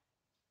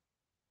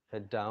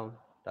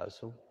 down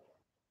swung.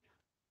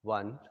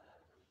 1,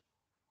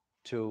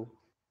 2,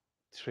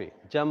 3.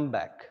 Jump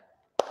back.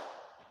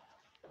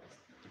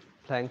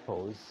 Plank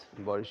pose.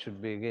 Body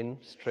should begin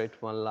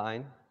straight one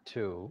line.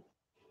 2,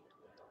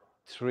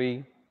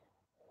 3,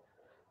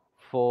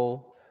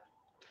 4,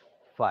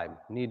 5.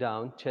 Knee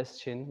down,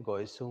 chest chin,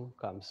 goi sung,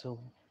 kam sung.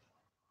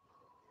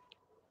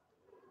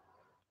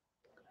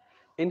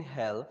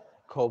 Inhale,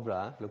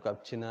 cobra, look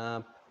up, chin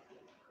up.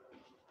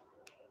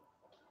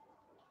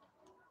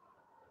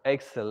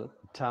 Exhale,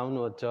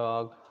 downward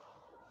dog.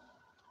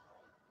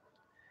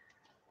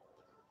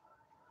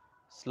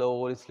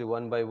 Slowly,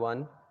 1 by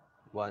 1.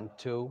 1,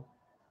 2,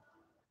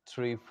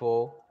 3,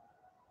 4,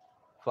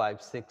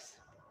 5, 6,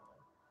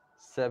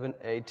 7,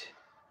 8,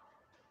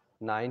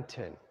 9,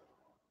 10.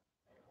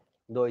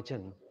 Doi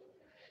chin.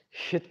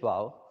 Hit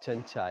bow,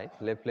 chin chai,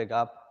 left leg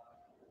up.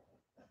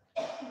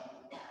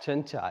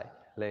 Chin chai,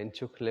 lane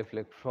chuk, left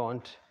leg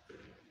front.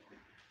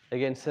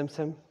 Again,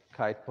 same,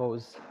 kite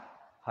pose,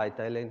 high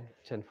thigh lane,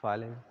 chin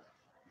filing.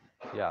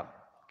 Yeah,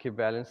 keep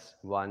balance.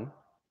 1,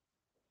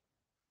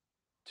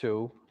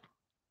 2,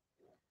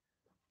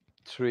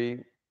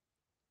 3,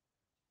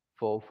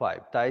 4,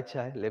 5. Tai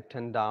Chi, left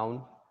hand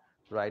down,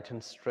 right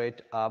hand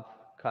straight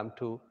up, come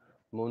to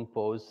moon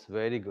pose.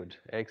 Very good.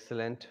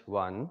 Excellent.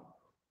 1,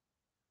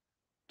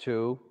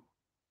 2,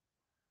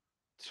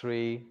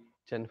 3,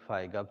 chin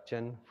 5, up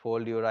chin.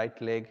 Fold your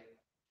right leg.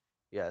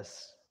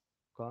 Yes.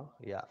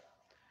 Yeah.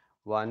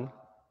 1,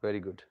 very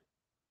good.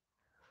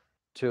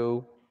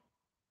 2,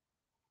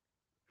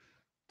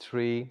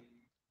 3,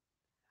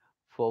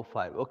 4,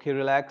 5. Okay,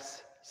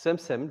 relax.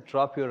 Same,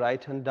 drop your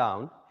right hand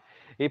down.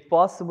 If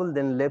possible,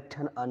 then left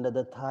hand under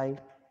the thigh.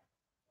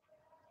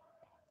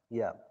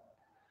 Yeah,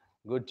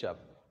 good job.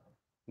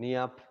 Knee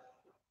up.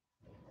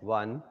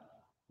 1,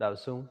 Dao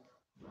Sung.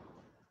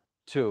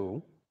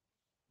 2,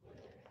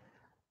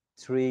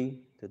 3,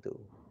 2,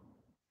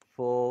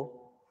 4,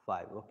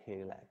 5. Okay,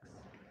 relax.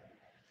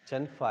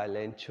 Chin Phi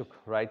lane chuk,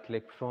 right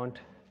leg front.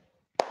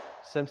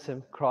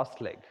 Same,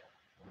 cross leg.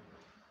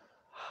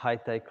 High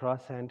thigh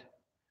cross hand.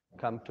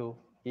 Come to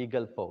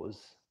eagle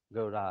pose.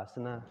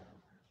 Gaurasana.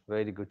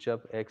 Very good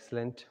job.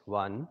 Excellent.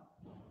 1,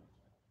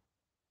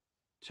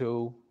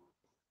 2,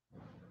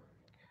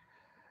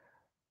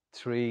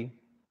 3,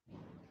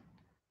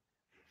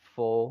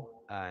 4,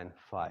 and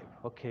 5.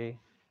 Okay.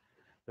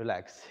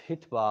 Relax.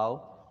 Hit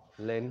bow.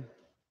 Lean.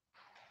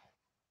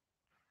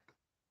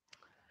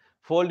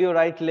 Fold your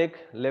right leg,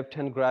 left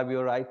hand grab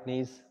your right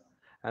knees,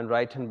 and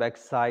right hand back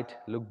side.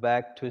 Look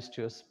back, twist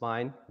your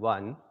spine.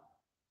 1.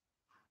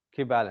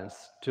 Keep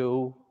balance.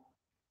 2,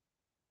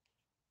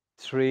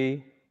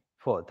 3,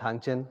 4. Thang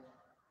chin.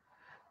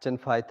 Chin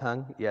 5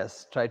 thang.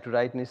 Yes. Try to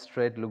right knee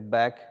straight. Look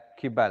back.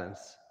 Keep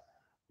balance.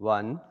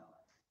 1,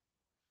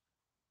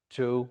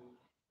 2,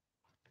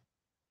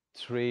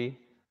 3,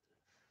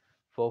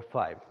 4,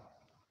 5.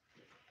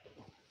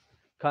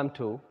 Come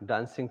to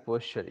dancing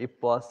posture. If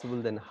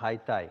possible, then high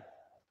thigh.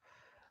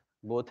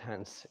 Both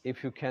hands.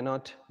 If you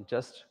cannot,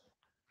 just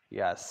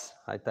yes.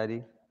 High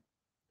thigh.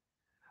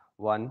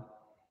 1,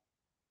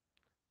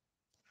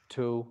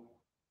 2,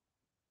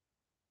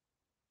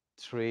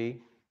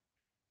 3,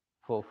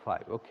 4,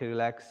 5. Okay,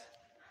 relax.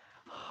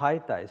 High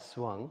thigh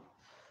swung.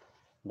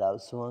 Down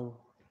swung.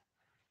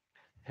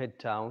 Head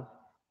down.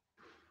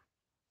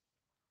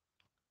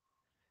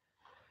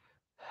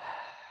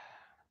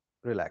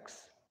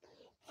 Relax.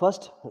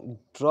 First,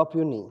 drop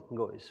your knee.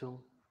 Go.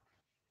 So,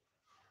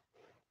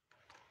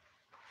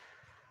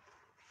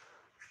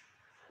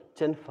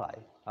 chin 5.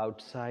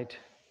 Outside.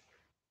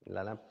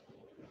 Lalap.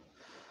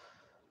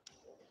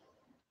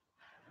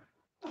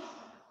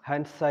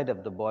 Hand side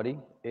of the body.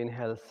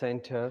 Inhale,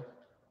 center.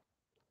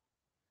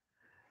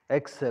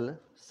 Exhale,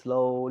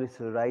 slowly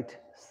to the right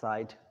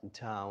side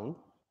down.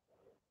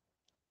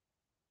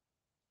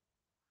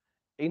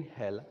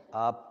 Inhale,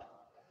 up.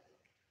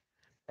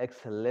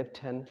 Exhale, left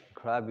hand,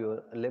 grab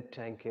your left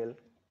ankle,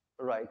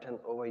 right hand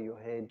over your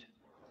head.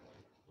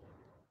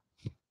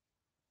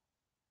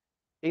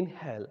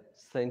 Inhale,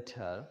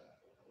 center.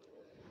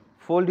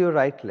 Fold your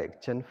right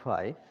leg, chin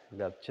 5,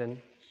 grab chin.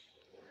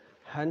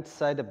 Hand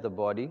side of the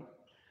body.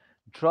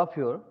 Drop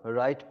your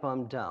right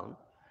palm down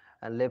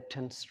and left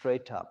hand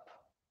straight up.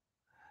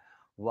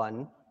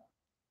 1,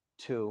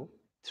 2,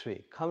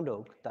 3. Come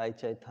dog, tai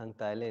chai thang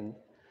tai lin.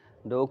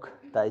 Dog,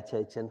 tai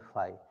chai chin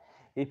 5.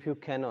 If you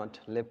cannot,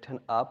 left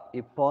hand up.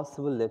 If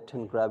possible, left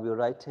hand grab your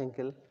right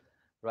ankle,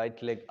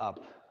 right leg up.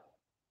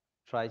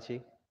 Try chi.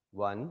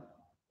 1,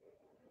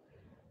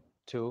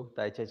 2,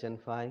 tai chai chin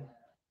 5.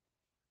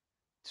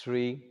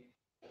 3,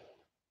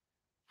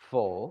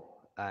 4,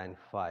 and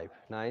 5.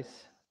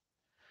 Nice.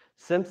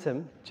 Sim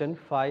sim, chin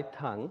 5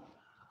 thang.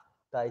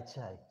 Tai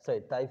chai.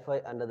 Sorry, tai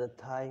 5 under the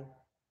thigh.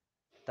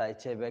 Tai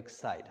chai back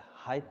side.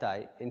 High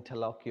thigh,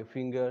 interlock your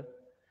finger.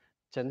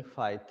 Chin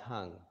 5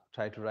 thang.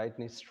 Try to right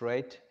knee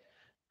straight.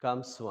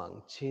 Come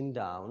swung, chin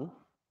down.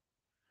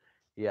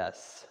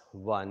 Yes.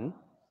 1,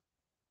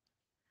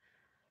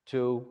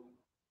 2,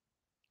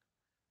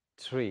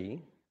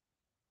 3,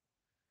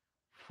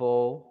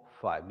 4,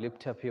 5.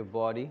 Lift up your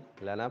body.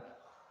 Line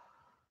up.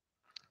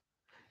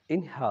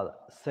 Inhale,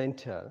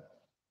 center.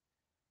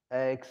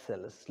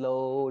 Exhale,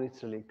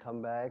 slowly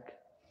come back.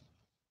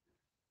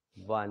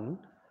 1,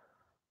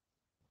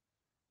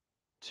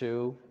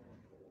 2,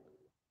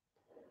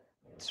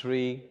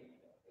 3,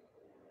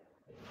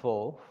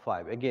 4,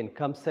 5. Again,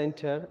 come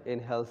center.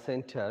 Inhale,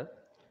 center.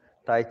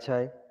 Tai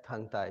chai,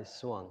 thang tai,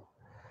 swung.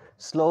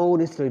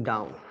 Slowly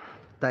down.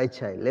 Tai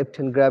chai. Left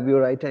hand grab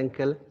your right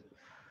ankle.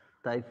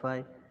 Tai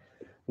fi.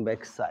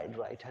 Back side.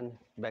 Right hand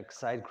back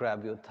side.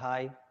 Grab your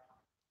thigh.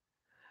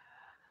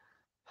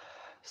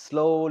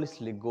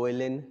 Slowly go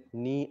in.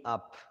 Knee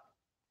up.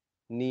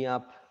 Knee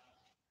up.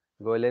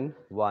 Go in.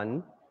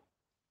 1,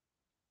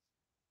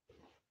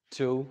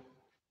 2,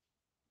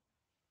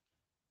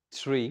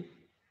 3,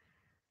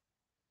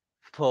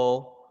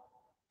 4,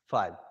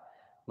 5.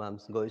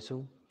 Moms go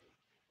xuống.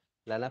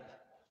 Land up.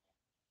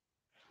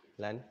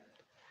 Land.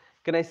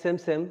 Cái này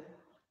xem.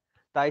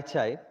 Tai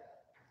chai.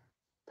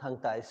 Thang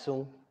tai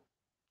xuống.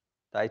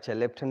 Tai chai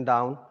left hand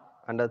down.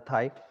 Under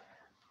thigh.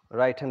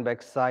 Right hand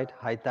back side.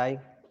 High thigh.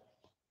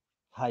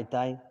 High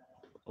thigh.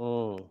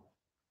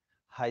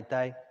 High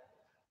thigh.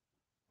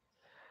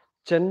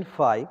 Chin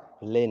 5.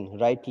 Lean.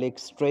 Right leg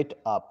straight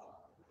up.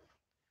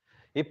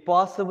 If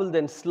possible,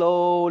 then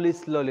slowly,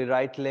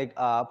 right leg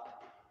up.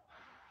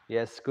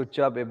 Yes, good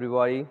job,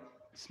 everybody.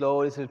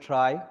 Slowly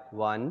try.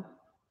 1,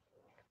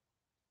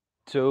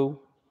 2,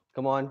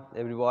 come on,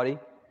 everybody.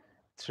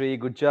 3,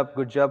 good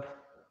job.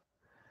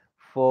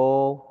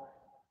 4,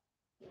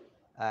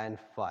 and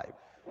 5.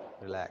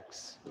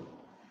 Relax.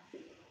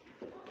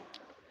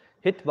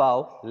 Hit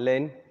bow,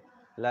 lean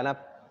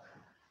up.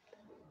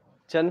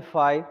 Chin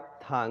 5,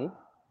 thang.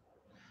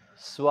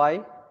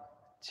 Swai,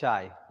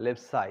 chai, left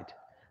side.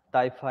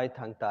 Tai 5,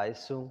 thang tai,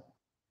 sung.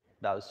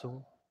 Đảo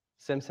xuống.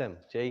 Same,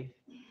 Jay.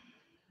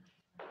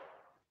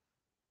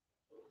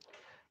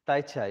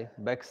 Tai chai,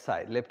 back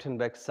side, left hand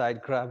back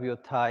side, grab your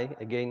thigh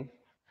again.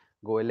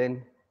 Go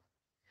in.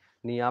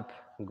 Knee up,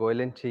 go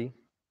in chi.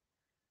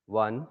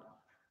 1,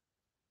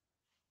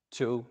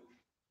 2,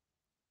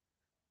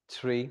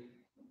 3,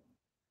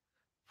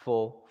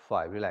 4,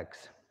 5.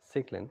 Relax.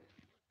 Siklin.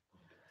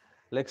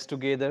 Legs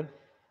together.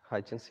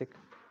 Hai chân sik.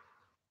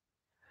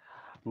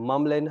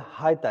 Mum lên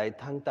hai tay,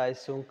 thang tay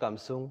sung, cầm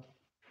sung.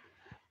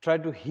 Try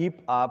to hip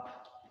up.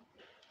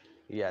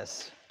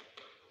 Yes.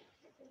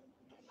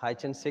 Hai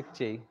chân sik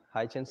chi.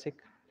 Hai chân sik.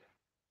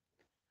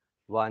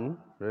 1.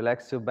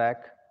 Relax your back.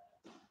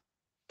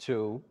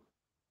 2,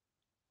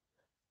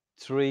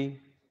 3,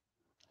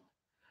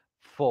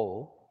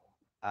 4,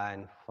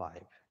 and 5.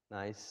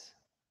 Nice.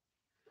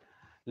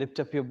 Lift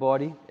up your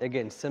body.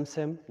 Again,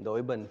 same,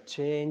 doiban.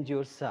 Change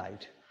your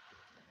side.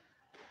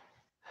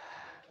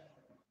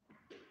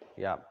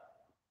 Yeah.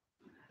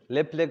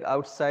 Left leg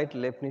outside,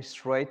 left knee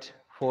straight.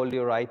 Fold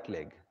your right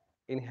leg.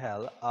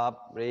 Inhale,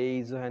 up,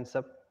 raise your hands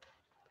up.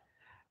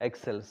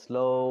 Exhale,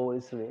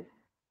 slowly.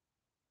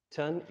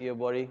 Turn your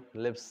body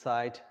left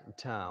side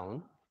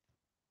down.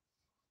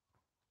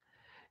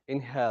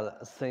 Inhale,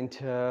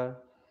 center.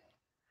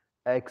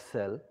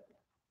 Exhale.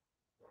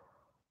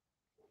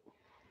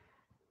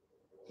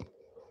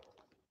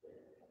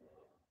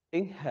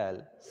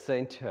 Inhale,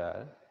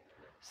 center.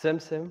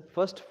 Same.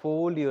 First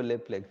fold your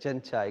left leg.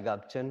 Chin chai,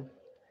 gap chin.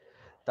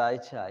 Tai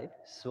chai,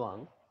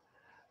 swung.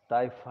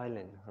 Tai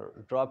filen.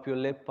 Drop your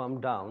left palm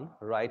down.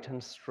 Right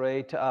hand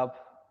straight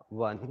up.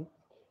 1,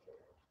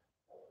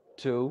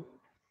 2,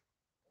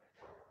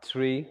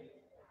 3.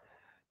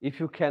 If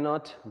you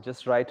cannot,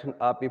 just right hand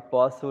up. If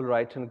possible,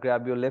 right hand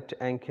grab your left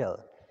ankle.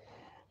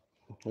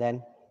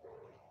 Land.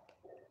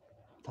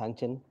 Thang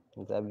chin.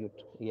 Grab your,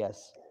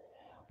 yes.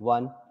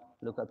 1.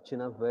 Look up,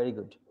 chin up. Very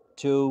good.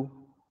 2,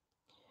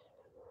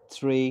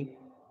 3,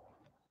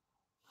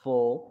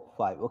 4,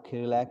 5.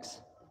 Okay,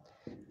 relax.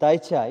 Tai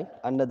chai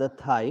under the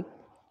thigh.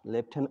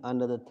 Left hand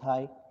under the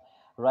thigh.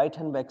 Right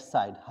hand back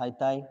side. High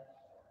thigh.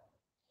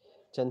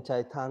 Chan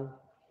chai thang.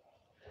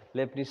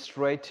 Left knee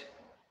straight.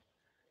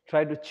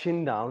 Try to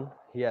chin down.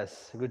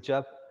 Yes, good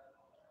job.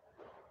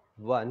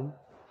 1,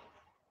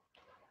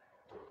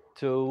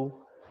 2,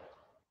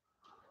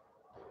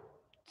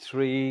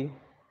 3,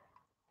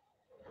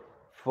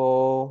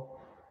 4,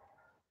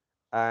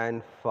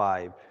 and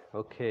 5.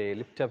 Okay,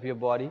 lift up your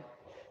body.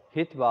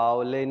 Hit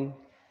violin.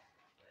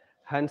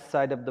 Hand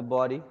side of the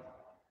body.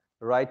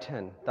 Right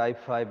hand, thigh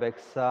five back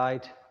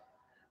side.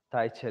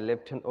 Tai chi,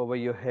 left hand over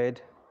your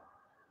head.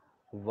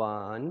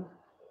 1,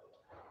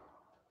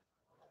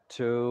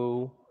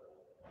 2,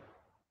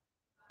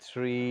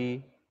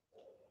 3,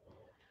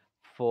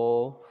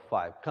 4,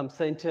 5. Come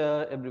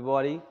center,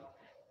 everybody.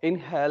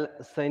 Inhale,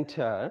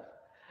 center.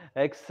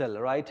 Exhale,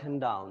 right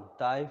hand down.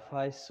 Tai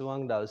five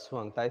swung down,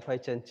 swung. Tai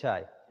five chan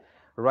chai.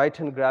 Right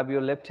hand grab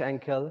your left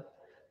ankle.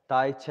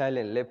 Tai chai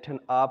len, left hand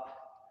up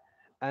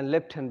and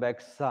left hand back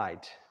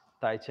side.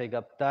 Tai chai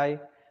gap tai.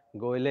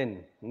 Go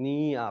in,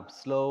 knee up,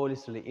 slowly.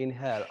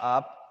 Inhale,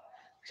 up.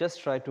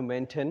 Just try to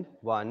maintain.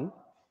 1,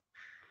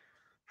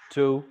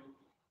 2,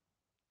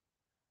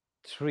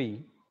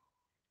 3,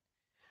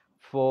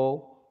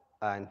 4,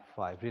 and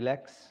 5.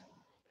 Relax.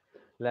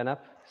 Line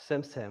up.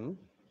 Same.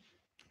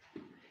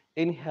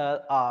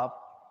 Inhale, up.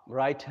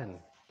 Right hand.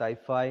 Tai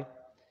five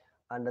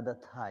under the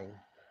thigh.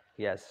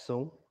 Yes,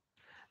 so.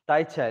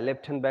 Tai chi,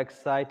 left hand back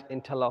side.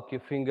 Interlock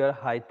your finger.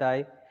 High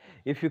thigh.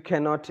 If you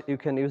cannot, you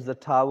can use the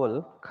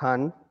towel.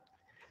 Khan.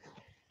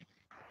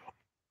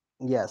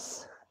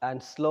 Yes.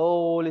 And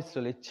slowly.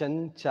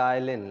 Chin chai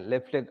lin.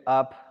 Left leg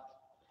up.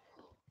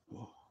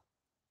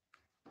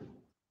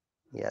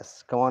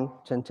 Yes. Come on.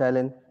 Chin chai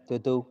lin.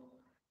 2,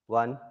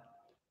 1.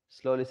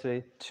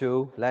 Slowly.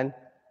 2. Land.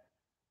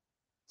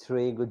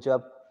 3. Good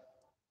job.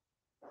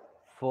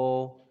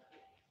 4,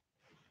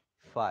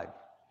 5.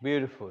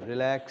 Beautiful.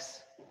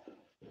 Relax.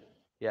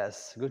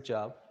 Yes. Good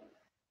job.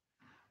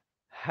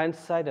 Hand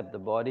side of the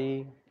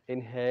body.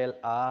 Inhale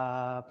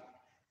up.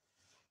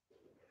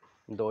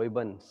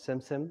 Doiban.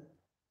 Same.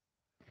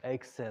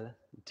 Exhale.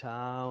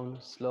 Down.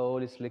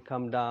 Slowly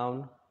come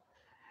down.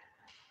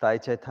 Tai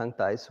chai thang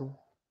tai sung.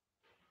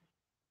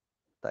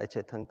 Tai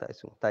chai thang tai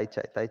sung. Tai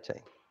chai.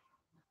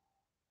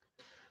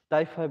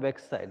 Tai five back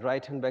side.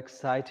 Right hand back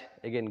side.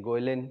 Again, go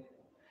in.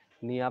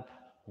 Knee up.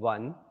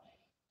 1,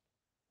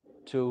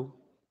 2,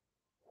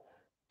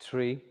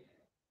 3,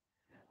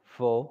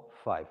 4,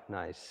 5.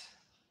 Nice.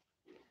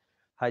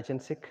 Hai chân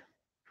sik.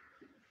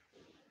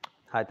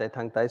 Hai tai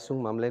thang tai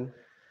sung mam lên.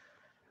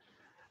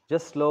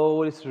 Just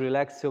slowly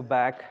relax your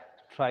back.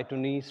 Try to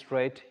knee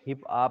straight, hip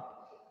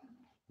up.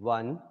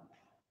 1,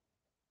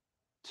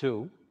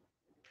 2,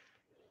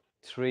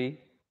 3,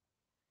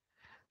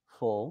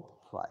 4,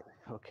 5.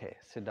 Okay,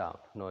 sit down.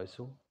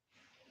 Noisu.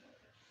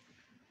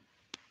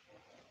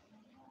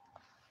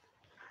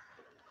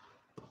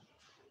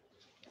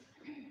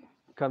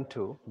 Come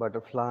to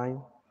butterfly.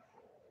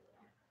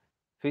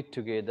 Feet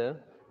together.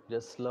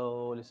 Just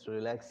slowly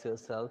relax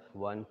yourself.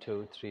 1,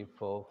 2, 3,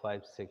 4,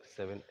 5, 6,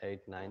 7,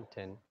 8, 9,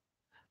 10.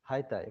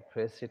 High thigh,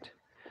 press it.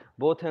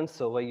 Both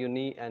hands over your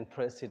knee and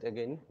press it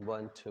again.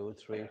 1, 2,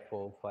 3,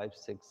 4, 5,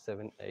 6,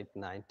 7, 8,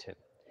 9, 10.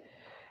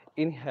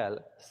 Inhale,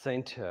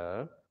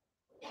 center.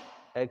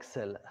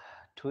 Exhale,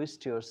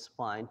 twist your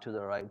spine to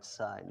the right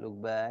side.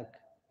 Look back.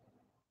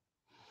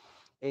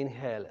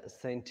 Inhale,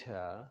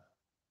 center.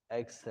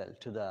 Exhale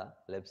to the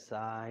left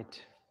side.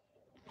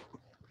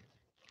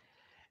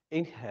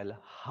 Inhale,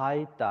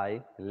 high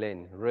thigh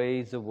lean.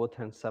 Raise both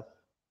hands up.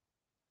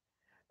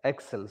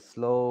 Exhale,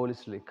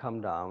 slowly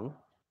come down.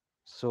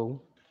 Sung,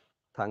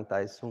 thang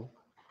tai sung.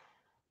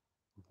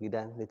 Đi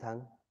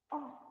thang.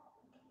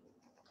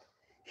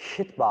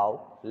 hit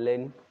bow,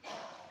 lean.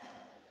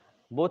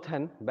 Both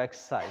hand back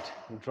side.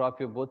 Drop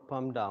your both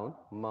palm down.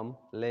 Mum,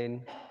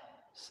 lean.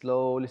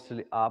 Slowly,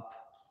 slowly up.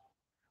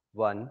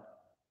 1,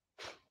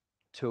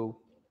 2,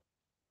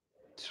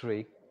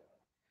 3,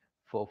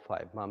 4,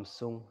 5. Mum,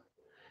 sung.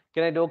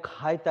 Can I do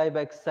high thigh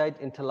back side?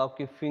 Interlock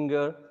your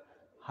finger.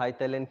 High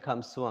thigh lean,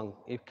 come swung.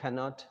 If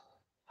cannot,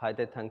 high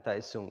thigh thang thigh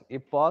sung.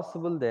 If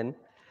possible, then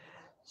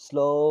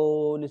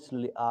slowly,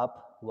 slowly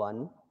up.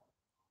 1,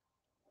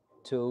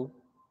 2,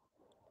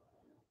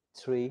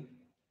 3,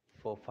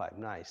 4, 5.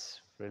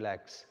 Nice.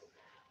 Relax.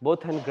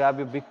 Both hands grab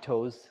your big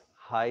toes.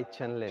 High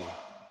chin lean.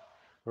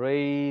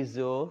 Raise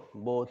your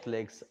both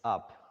legs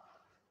up.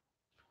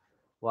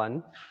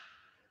 1,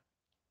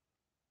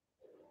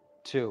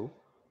 2,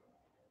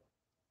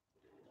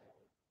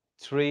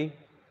 3,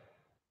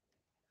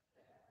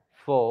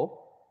 4,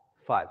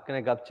 5. Can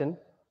I grab chin?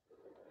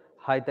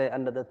 High thigh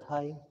under the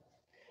thigh.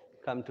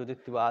 Come to the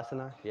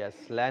Tvasana. Yes,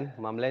 land,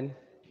 mum land.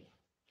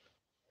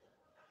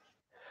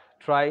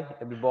 Try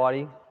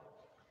everybody.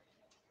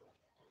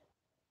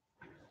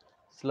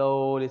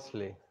 Slowly,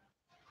 slowly.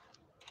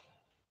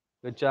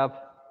 Good job.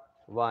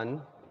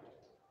 1,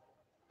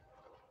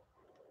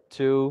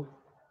 2,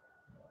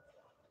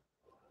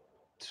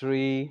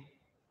 3,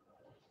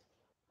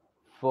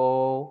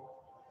 4,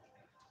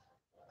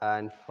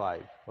 and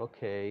 5.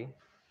 Okay.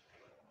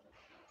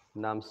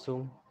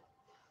 Namsum.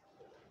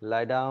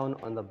 Lie down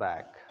on the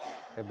back.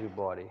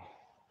 Everybody.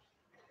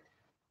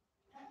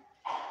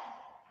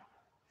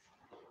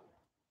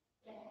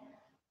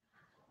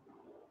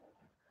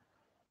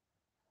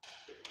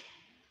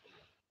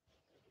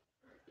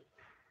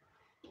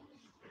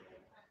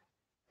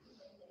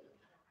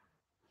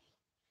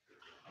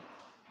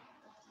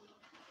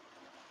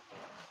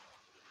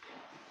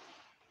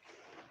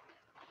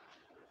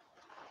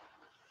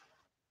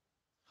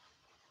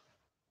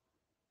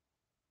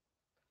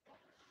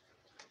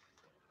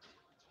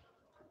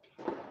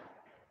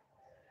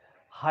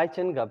 High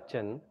chin, gap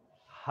chin,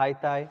 high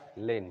thigh,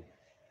 lean.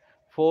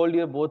 Fold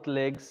your both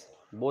legs,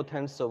 both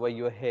hands over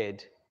your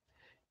head.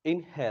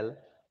 Inhale,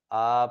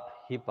 up,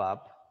 hip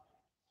up.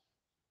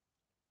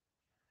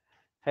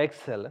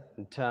 Exhale,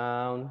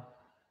 down.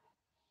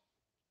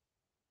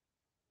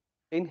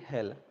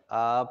 Inhale,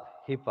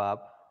 up, hip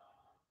up.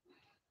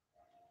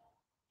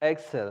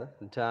 Exhale,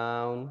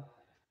 down.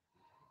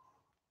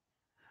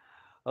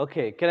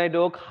 Okay, can I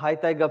do high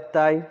thigh, gap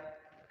thigh?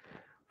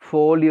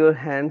 Fold your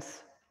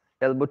hands,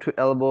 elbow to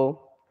elbow,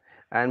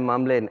 and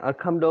mum lane. Or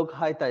come dog,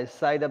 high thigh,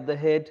 side of the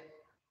head,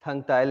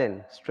 thang thigh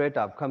lane, straight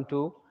up. Come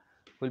to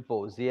full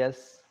pose.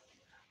 Yes.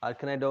 Or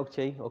can I dog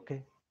chay?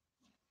 Okay.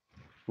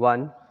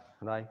 1,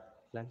 right,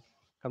 land.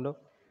 Come dog.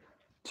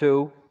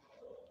 2,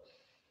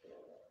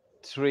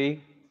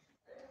 3,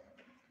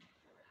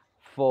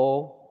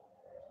 4,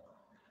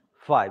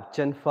 5.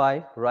 Chin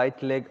 5.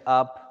 Right leg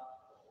up.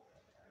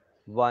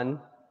 1,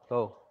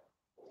 go.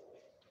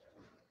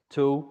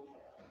 2,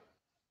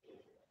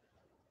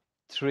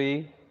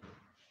 3,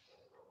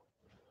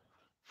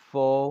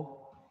 4,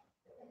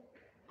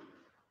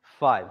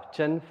 5.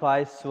 Chin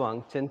 5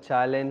 swung. Chin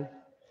challenge.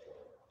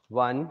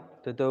 1,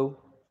 2,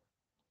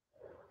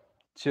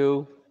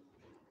 2,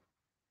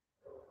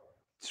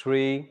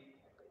 3,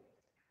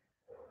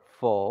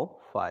 4,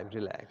 5.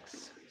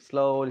 Relax.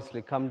 Slowly,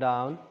 slowly come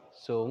down.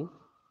 Sung.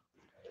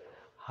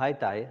 High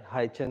thigh,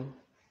 high chin.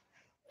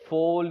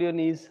 Fold your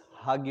knees,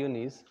 hug your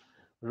knees.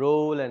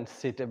 Roll and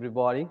sit,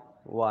 everybody.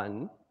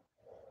 1,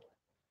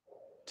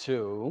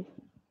 2,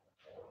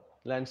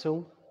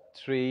 Lansung.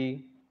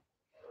 3,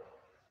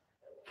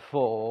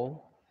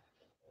 4,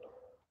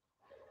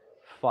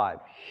 5.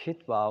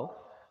 Hit bow,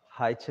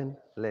 high chin,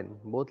 lean.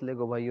 Both leg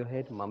over your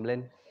head, mum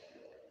lean.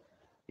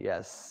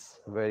 Yes,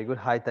 very good.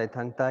 High thigh,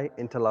 thang thigh.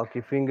 Interlock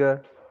your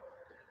finger.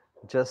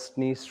 Just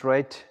knee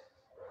straight.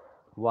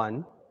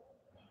 1,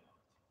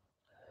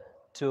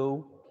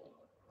 2,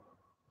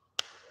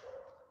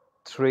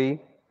 3,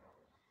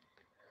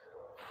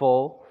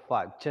 4,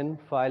 5. Chin,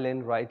 5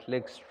 lean. Right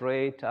leg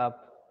straight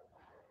up.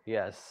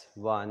 Yes,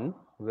 1.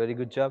 Very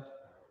good job.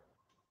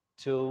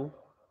 2,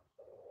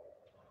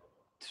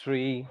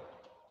 3,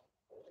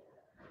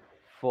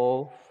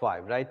 4,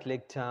 5. Right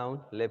leg down,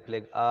 left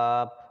leg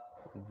up.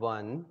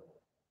 1,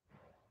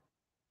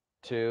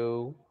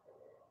 2,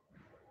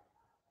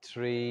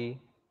 3,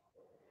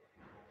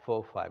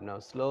 4, 5. Now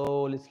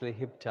slowly, slowly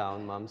hip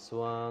down, mum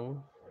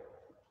swung.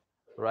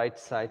 Right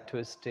side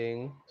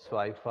twisting,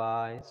 swai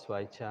phi,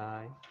 swai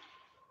chai.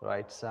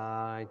 Right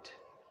side,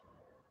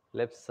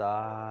 left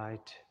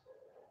side,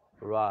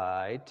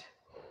 right,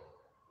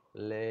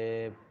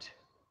 left.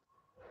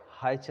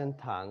 Hai chân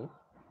thẳng.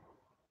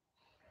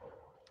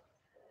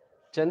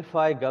 Chân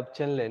phải gập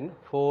chân lên,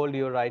 fold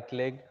your right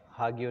leg,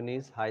 hug your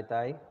knees, hai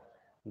tay,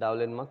 đào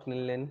lên mắt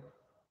nín lên.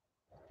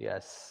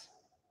 Yes.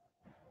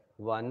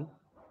 1,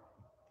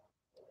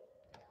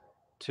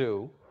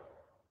 2,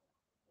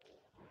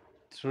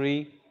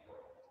 3,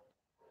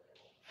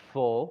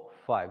 4,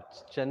 5.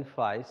 Chân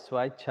phải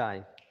xoay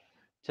chai.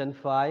 Chân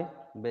phải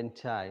bên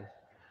trái.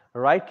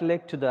 Right leg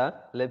to the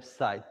left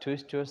side.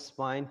 Twist your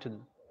spine to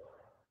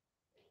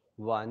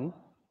 1,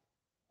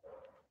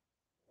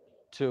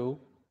 2,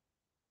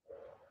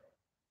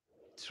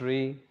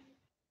 3,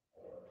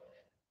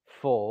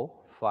 4,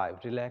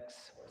 5.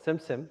 Relax.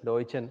 Sim.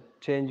 Doi chân.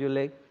 Change your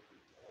leg.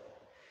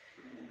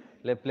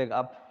 Left leg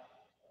up.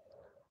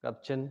 Gập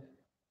chân.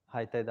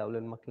 Hai tay đạo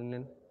lên, mắt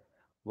lên.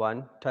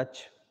 1,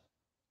 touch.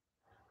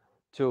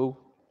 2,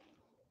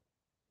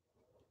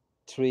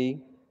 3,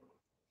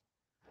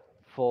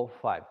 4,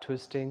 5.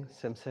 Twisting.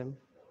 Sim.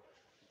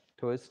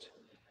 Twist.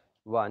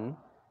 1,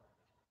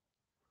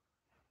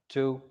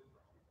 2,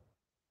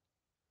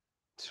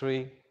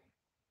 3,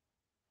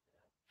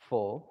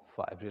 4,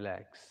 5.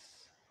 Relax.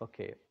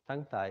 Okay.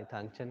 Thẳng tay,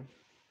 thẳng chân.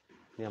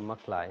 Nhắm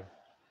mắt lại.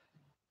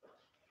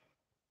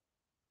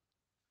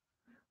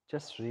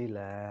 Just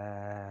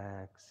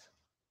relax.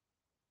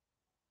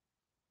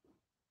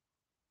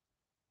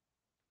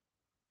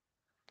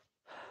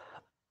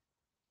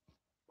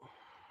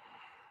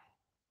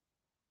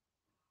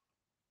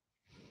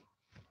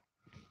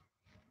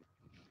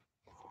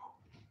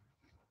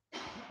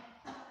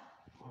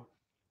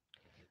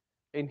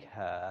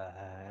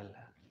 Inhale.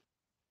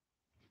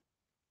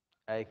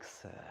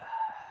 Exhale.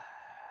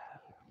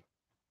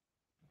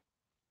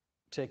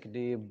 Take a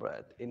deep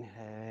breath.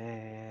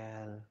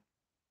 Inhale.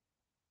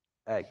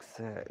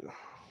 Exhale.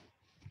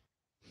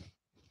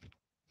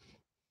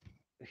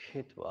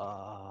 Hit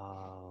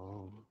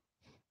wow.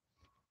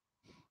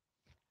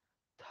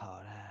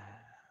 Thara.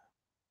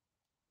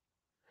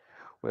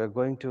 We are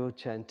going to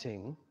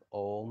chanting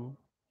Om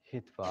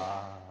Hit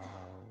wow.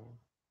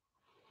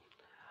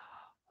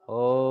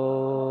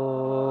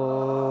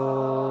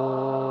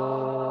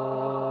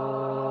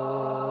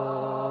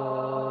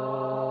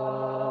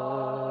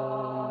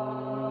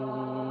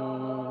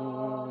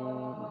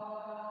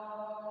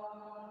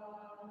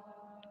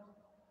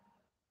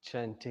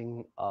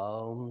 Chanting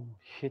Om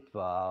Hit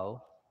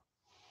wow.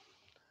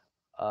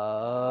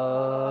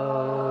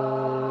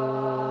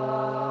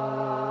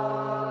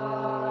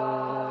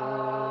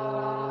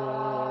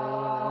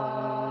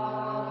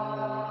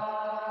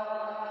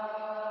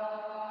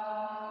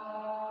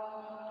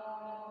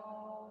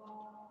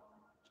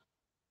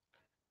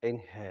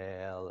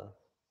 Inhale.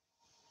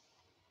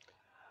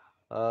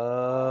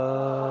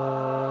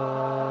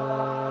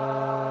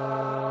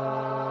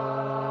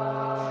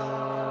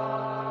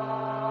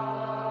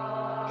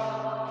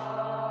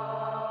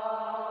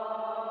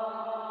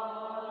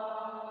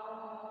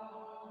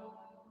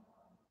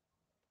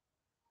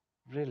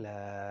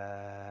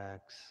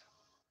 Relax.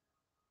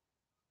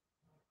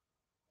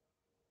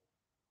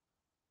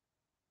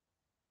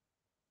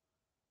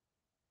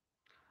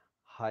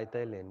 Hai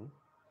tay lên.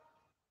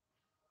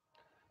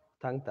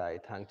 Thẳng tay,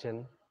 thẳng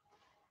chân.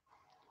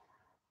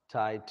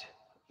 Tight.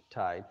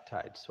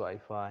 Xoay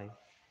vai.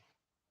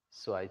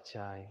 Xoay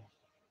chai.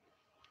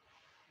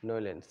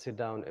 Nối lên. Sit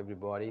down,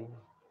 everybody.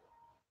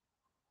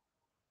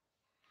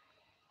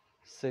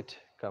 Sit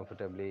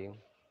comfortably.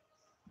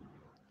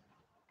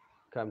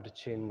 Come to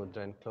Chin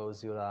Mudra and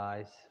close your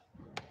eyes.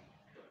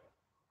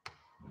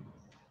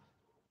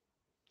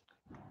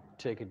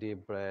 Take a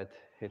deep breath.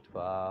 Hit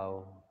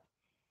wow.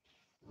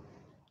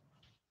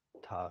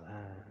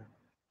 Thara.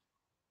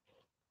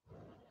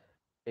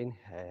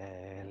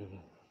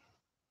 Inhale.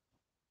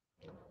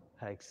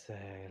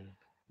 Exhale.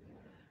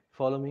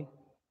 Follow me.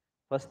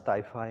 First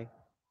Tai Phi.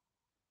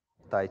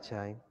 Tai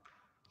Chai.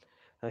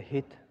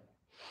 Hit.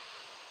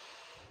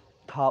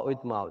 Tha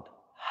with mouth.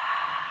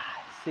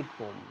 Sit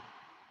boom.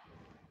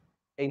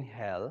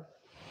 Inhale.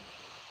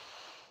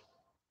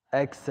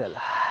 Exhale.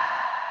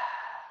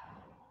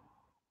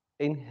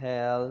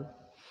 Inhale.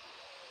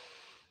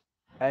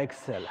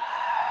 Exhale.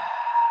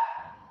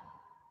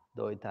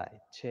 Doi Tai.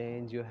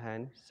 Change your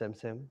hand.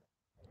 Sem.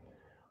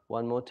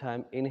 One more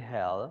time.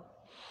 Inhale.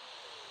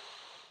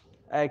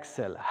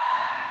 Exhale.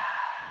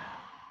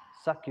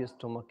 Suck your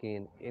stomach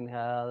in.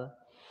 Inhale.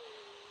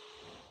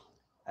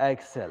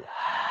 Exhale.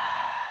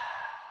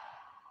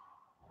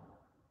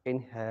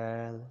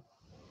 Inhale.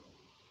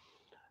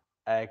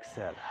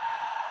 Exhale.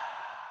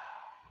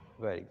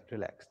 Very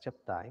relaxed. Chap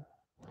tai.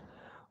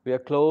 We are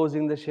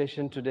closing the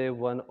session today.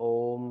 1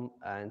 Om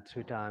and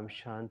 3 times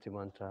Shanti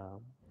mantra.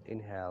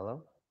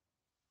 Inhale.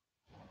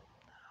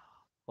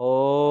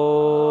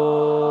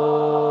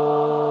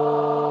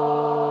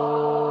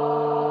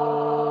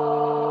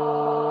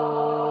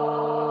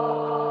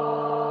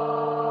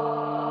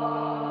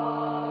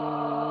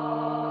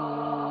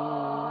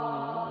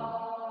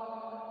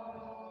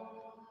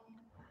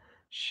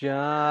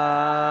 Shanti.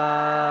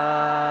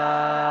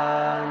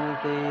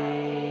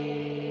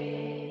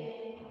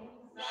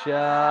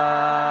 Shanti.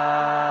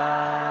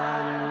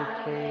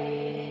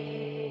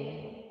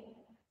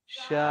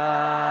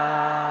 Shanti.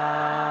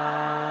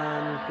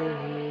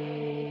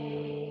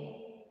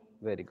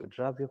 Very good.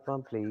 Drop your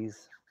palm,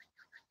 please.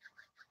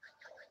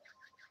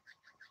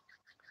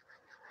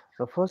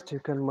 Now first you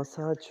can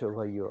massage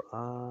over your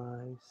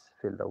eyes.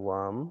 Feel the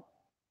warmth.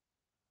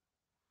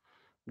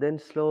 Then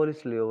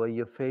slowly over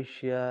your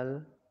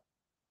facial.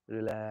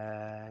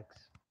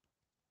 Relax.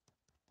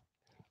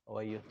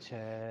 Over your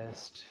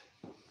chest,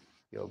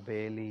 your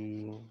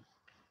belly,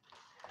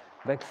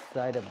 back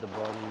side of the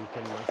body. You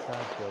can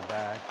massage your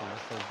back,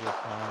 massage your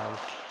thighs.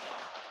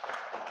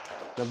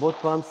 Now both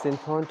palms in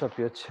front of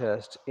your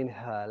chest.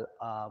 Inhale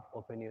up,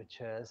 open your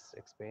chest,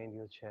 expand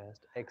your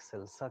chest.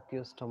 Exhale, suck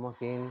your stomach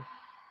in.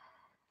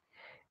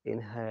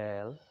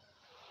 Inhale,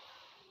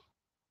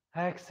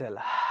 exhale.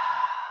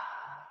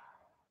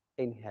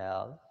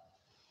 Inhale,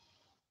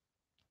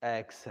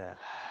 exhale.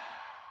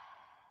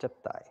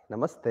 Chaptai.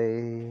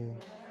 Namaste.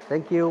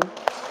 Thank you.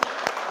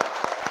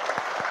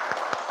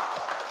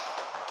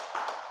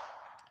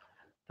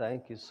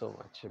 Thank you so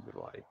much,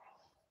 everybody.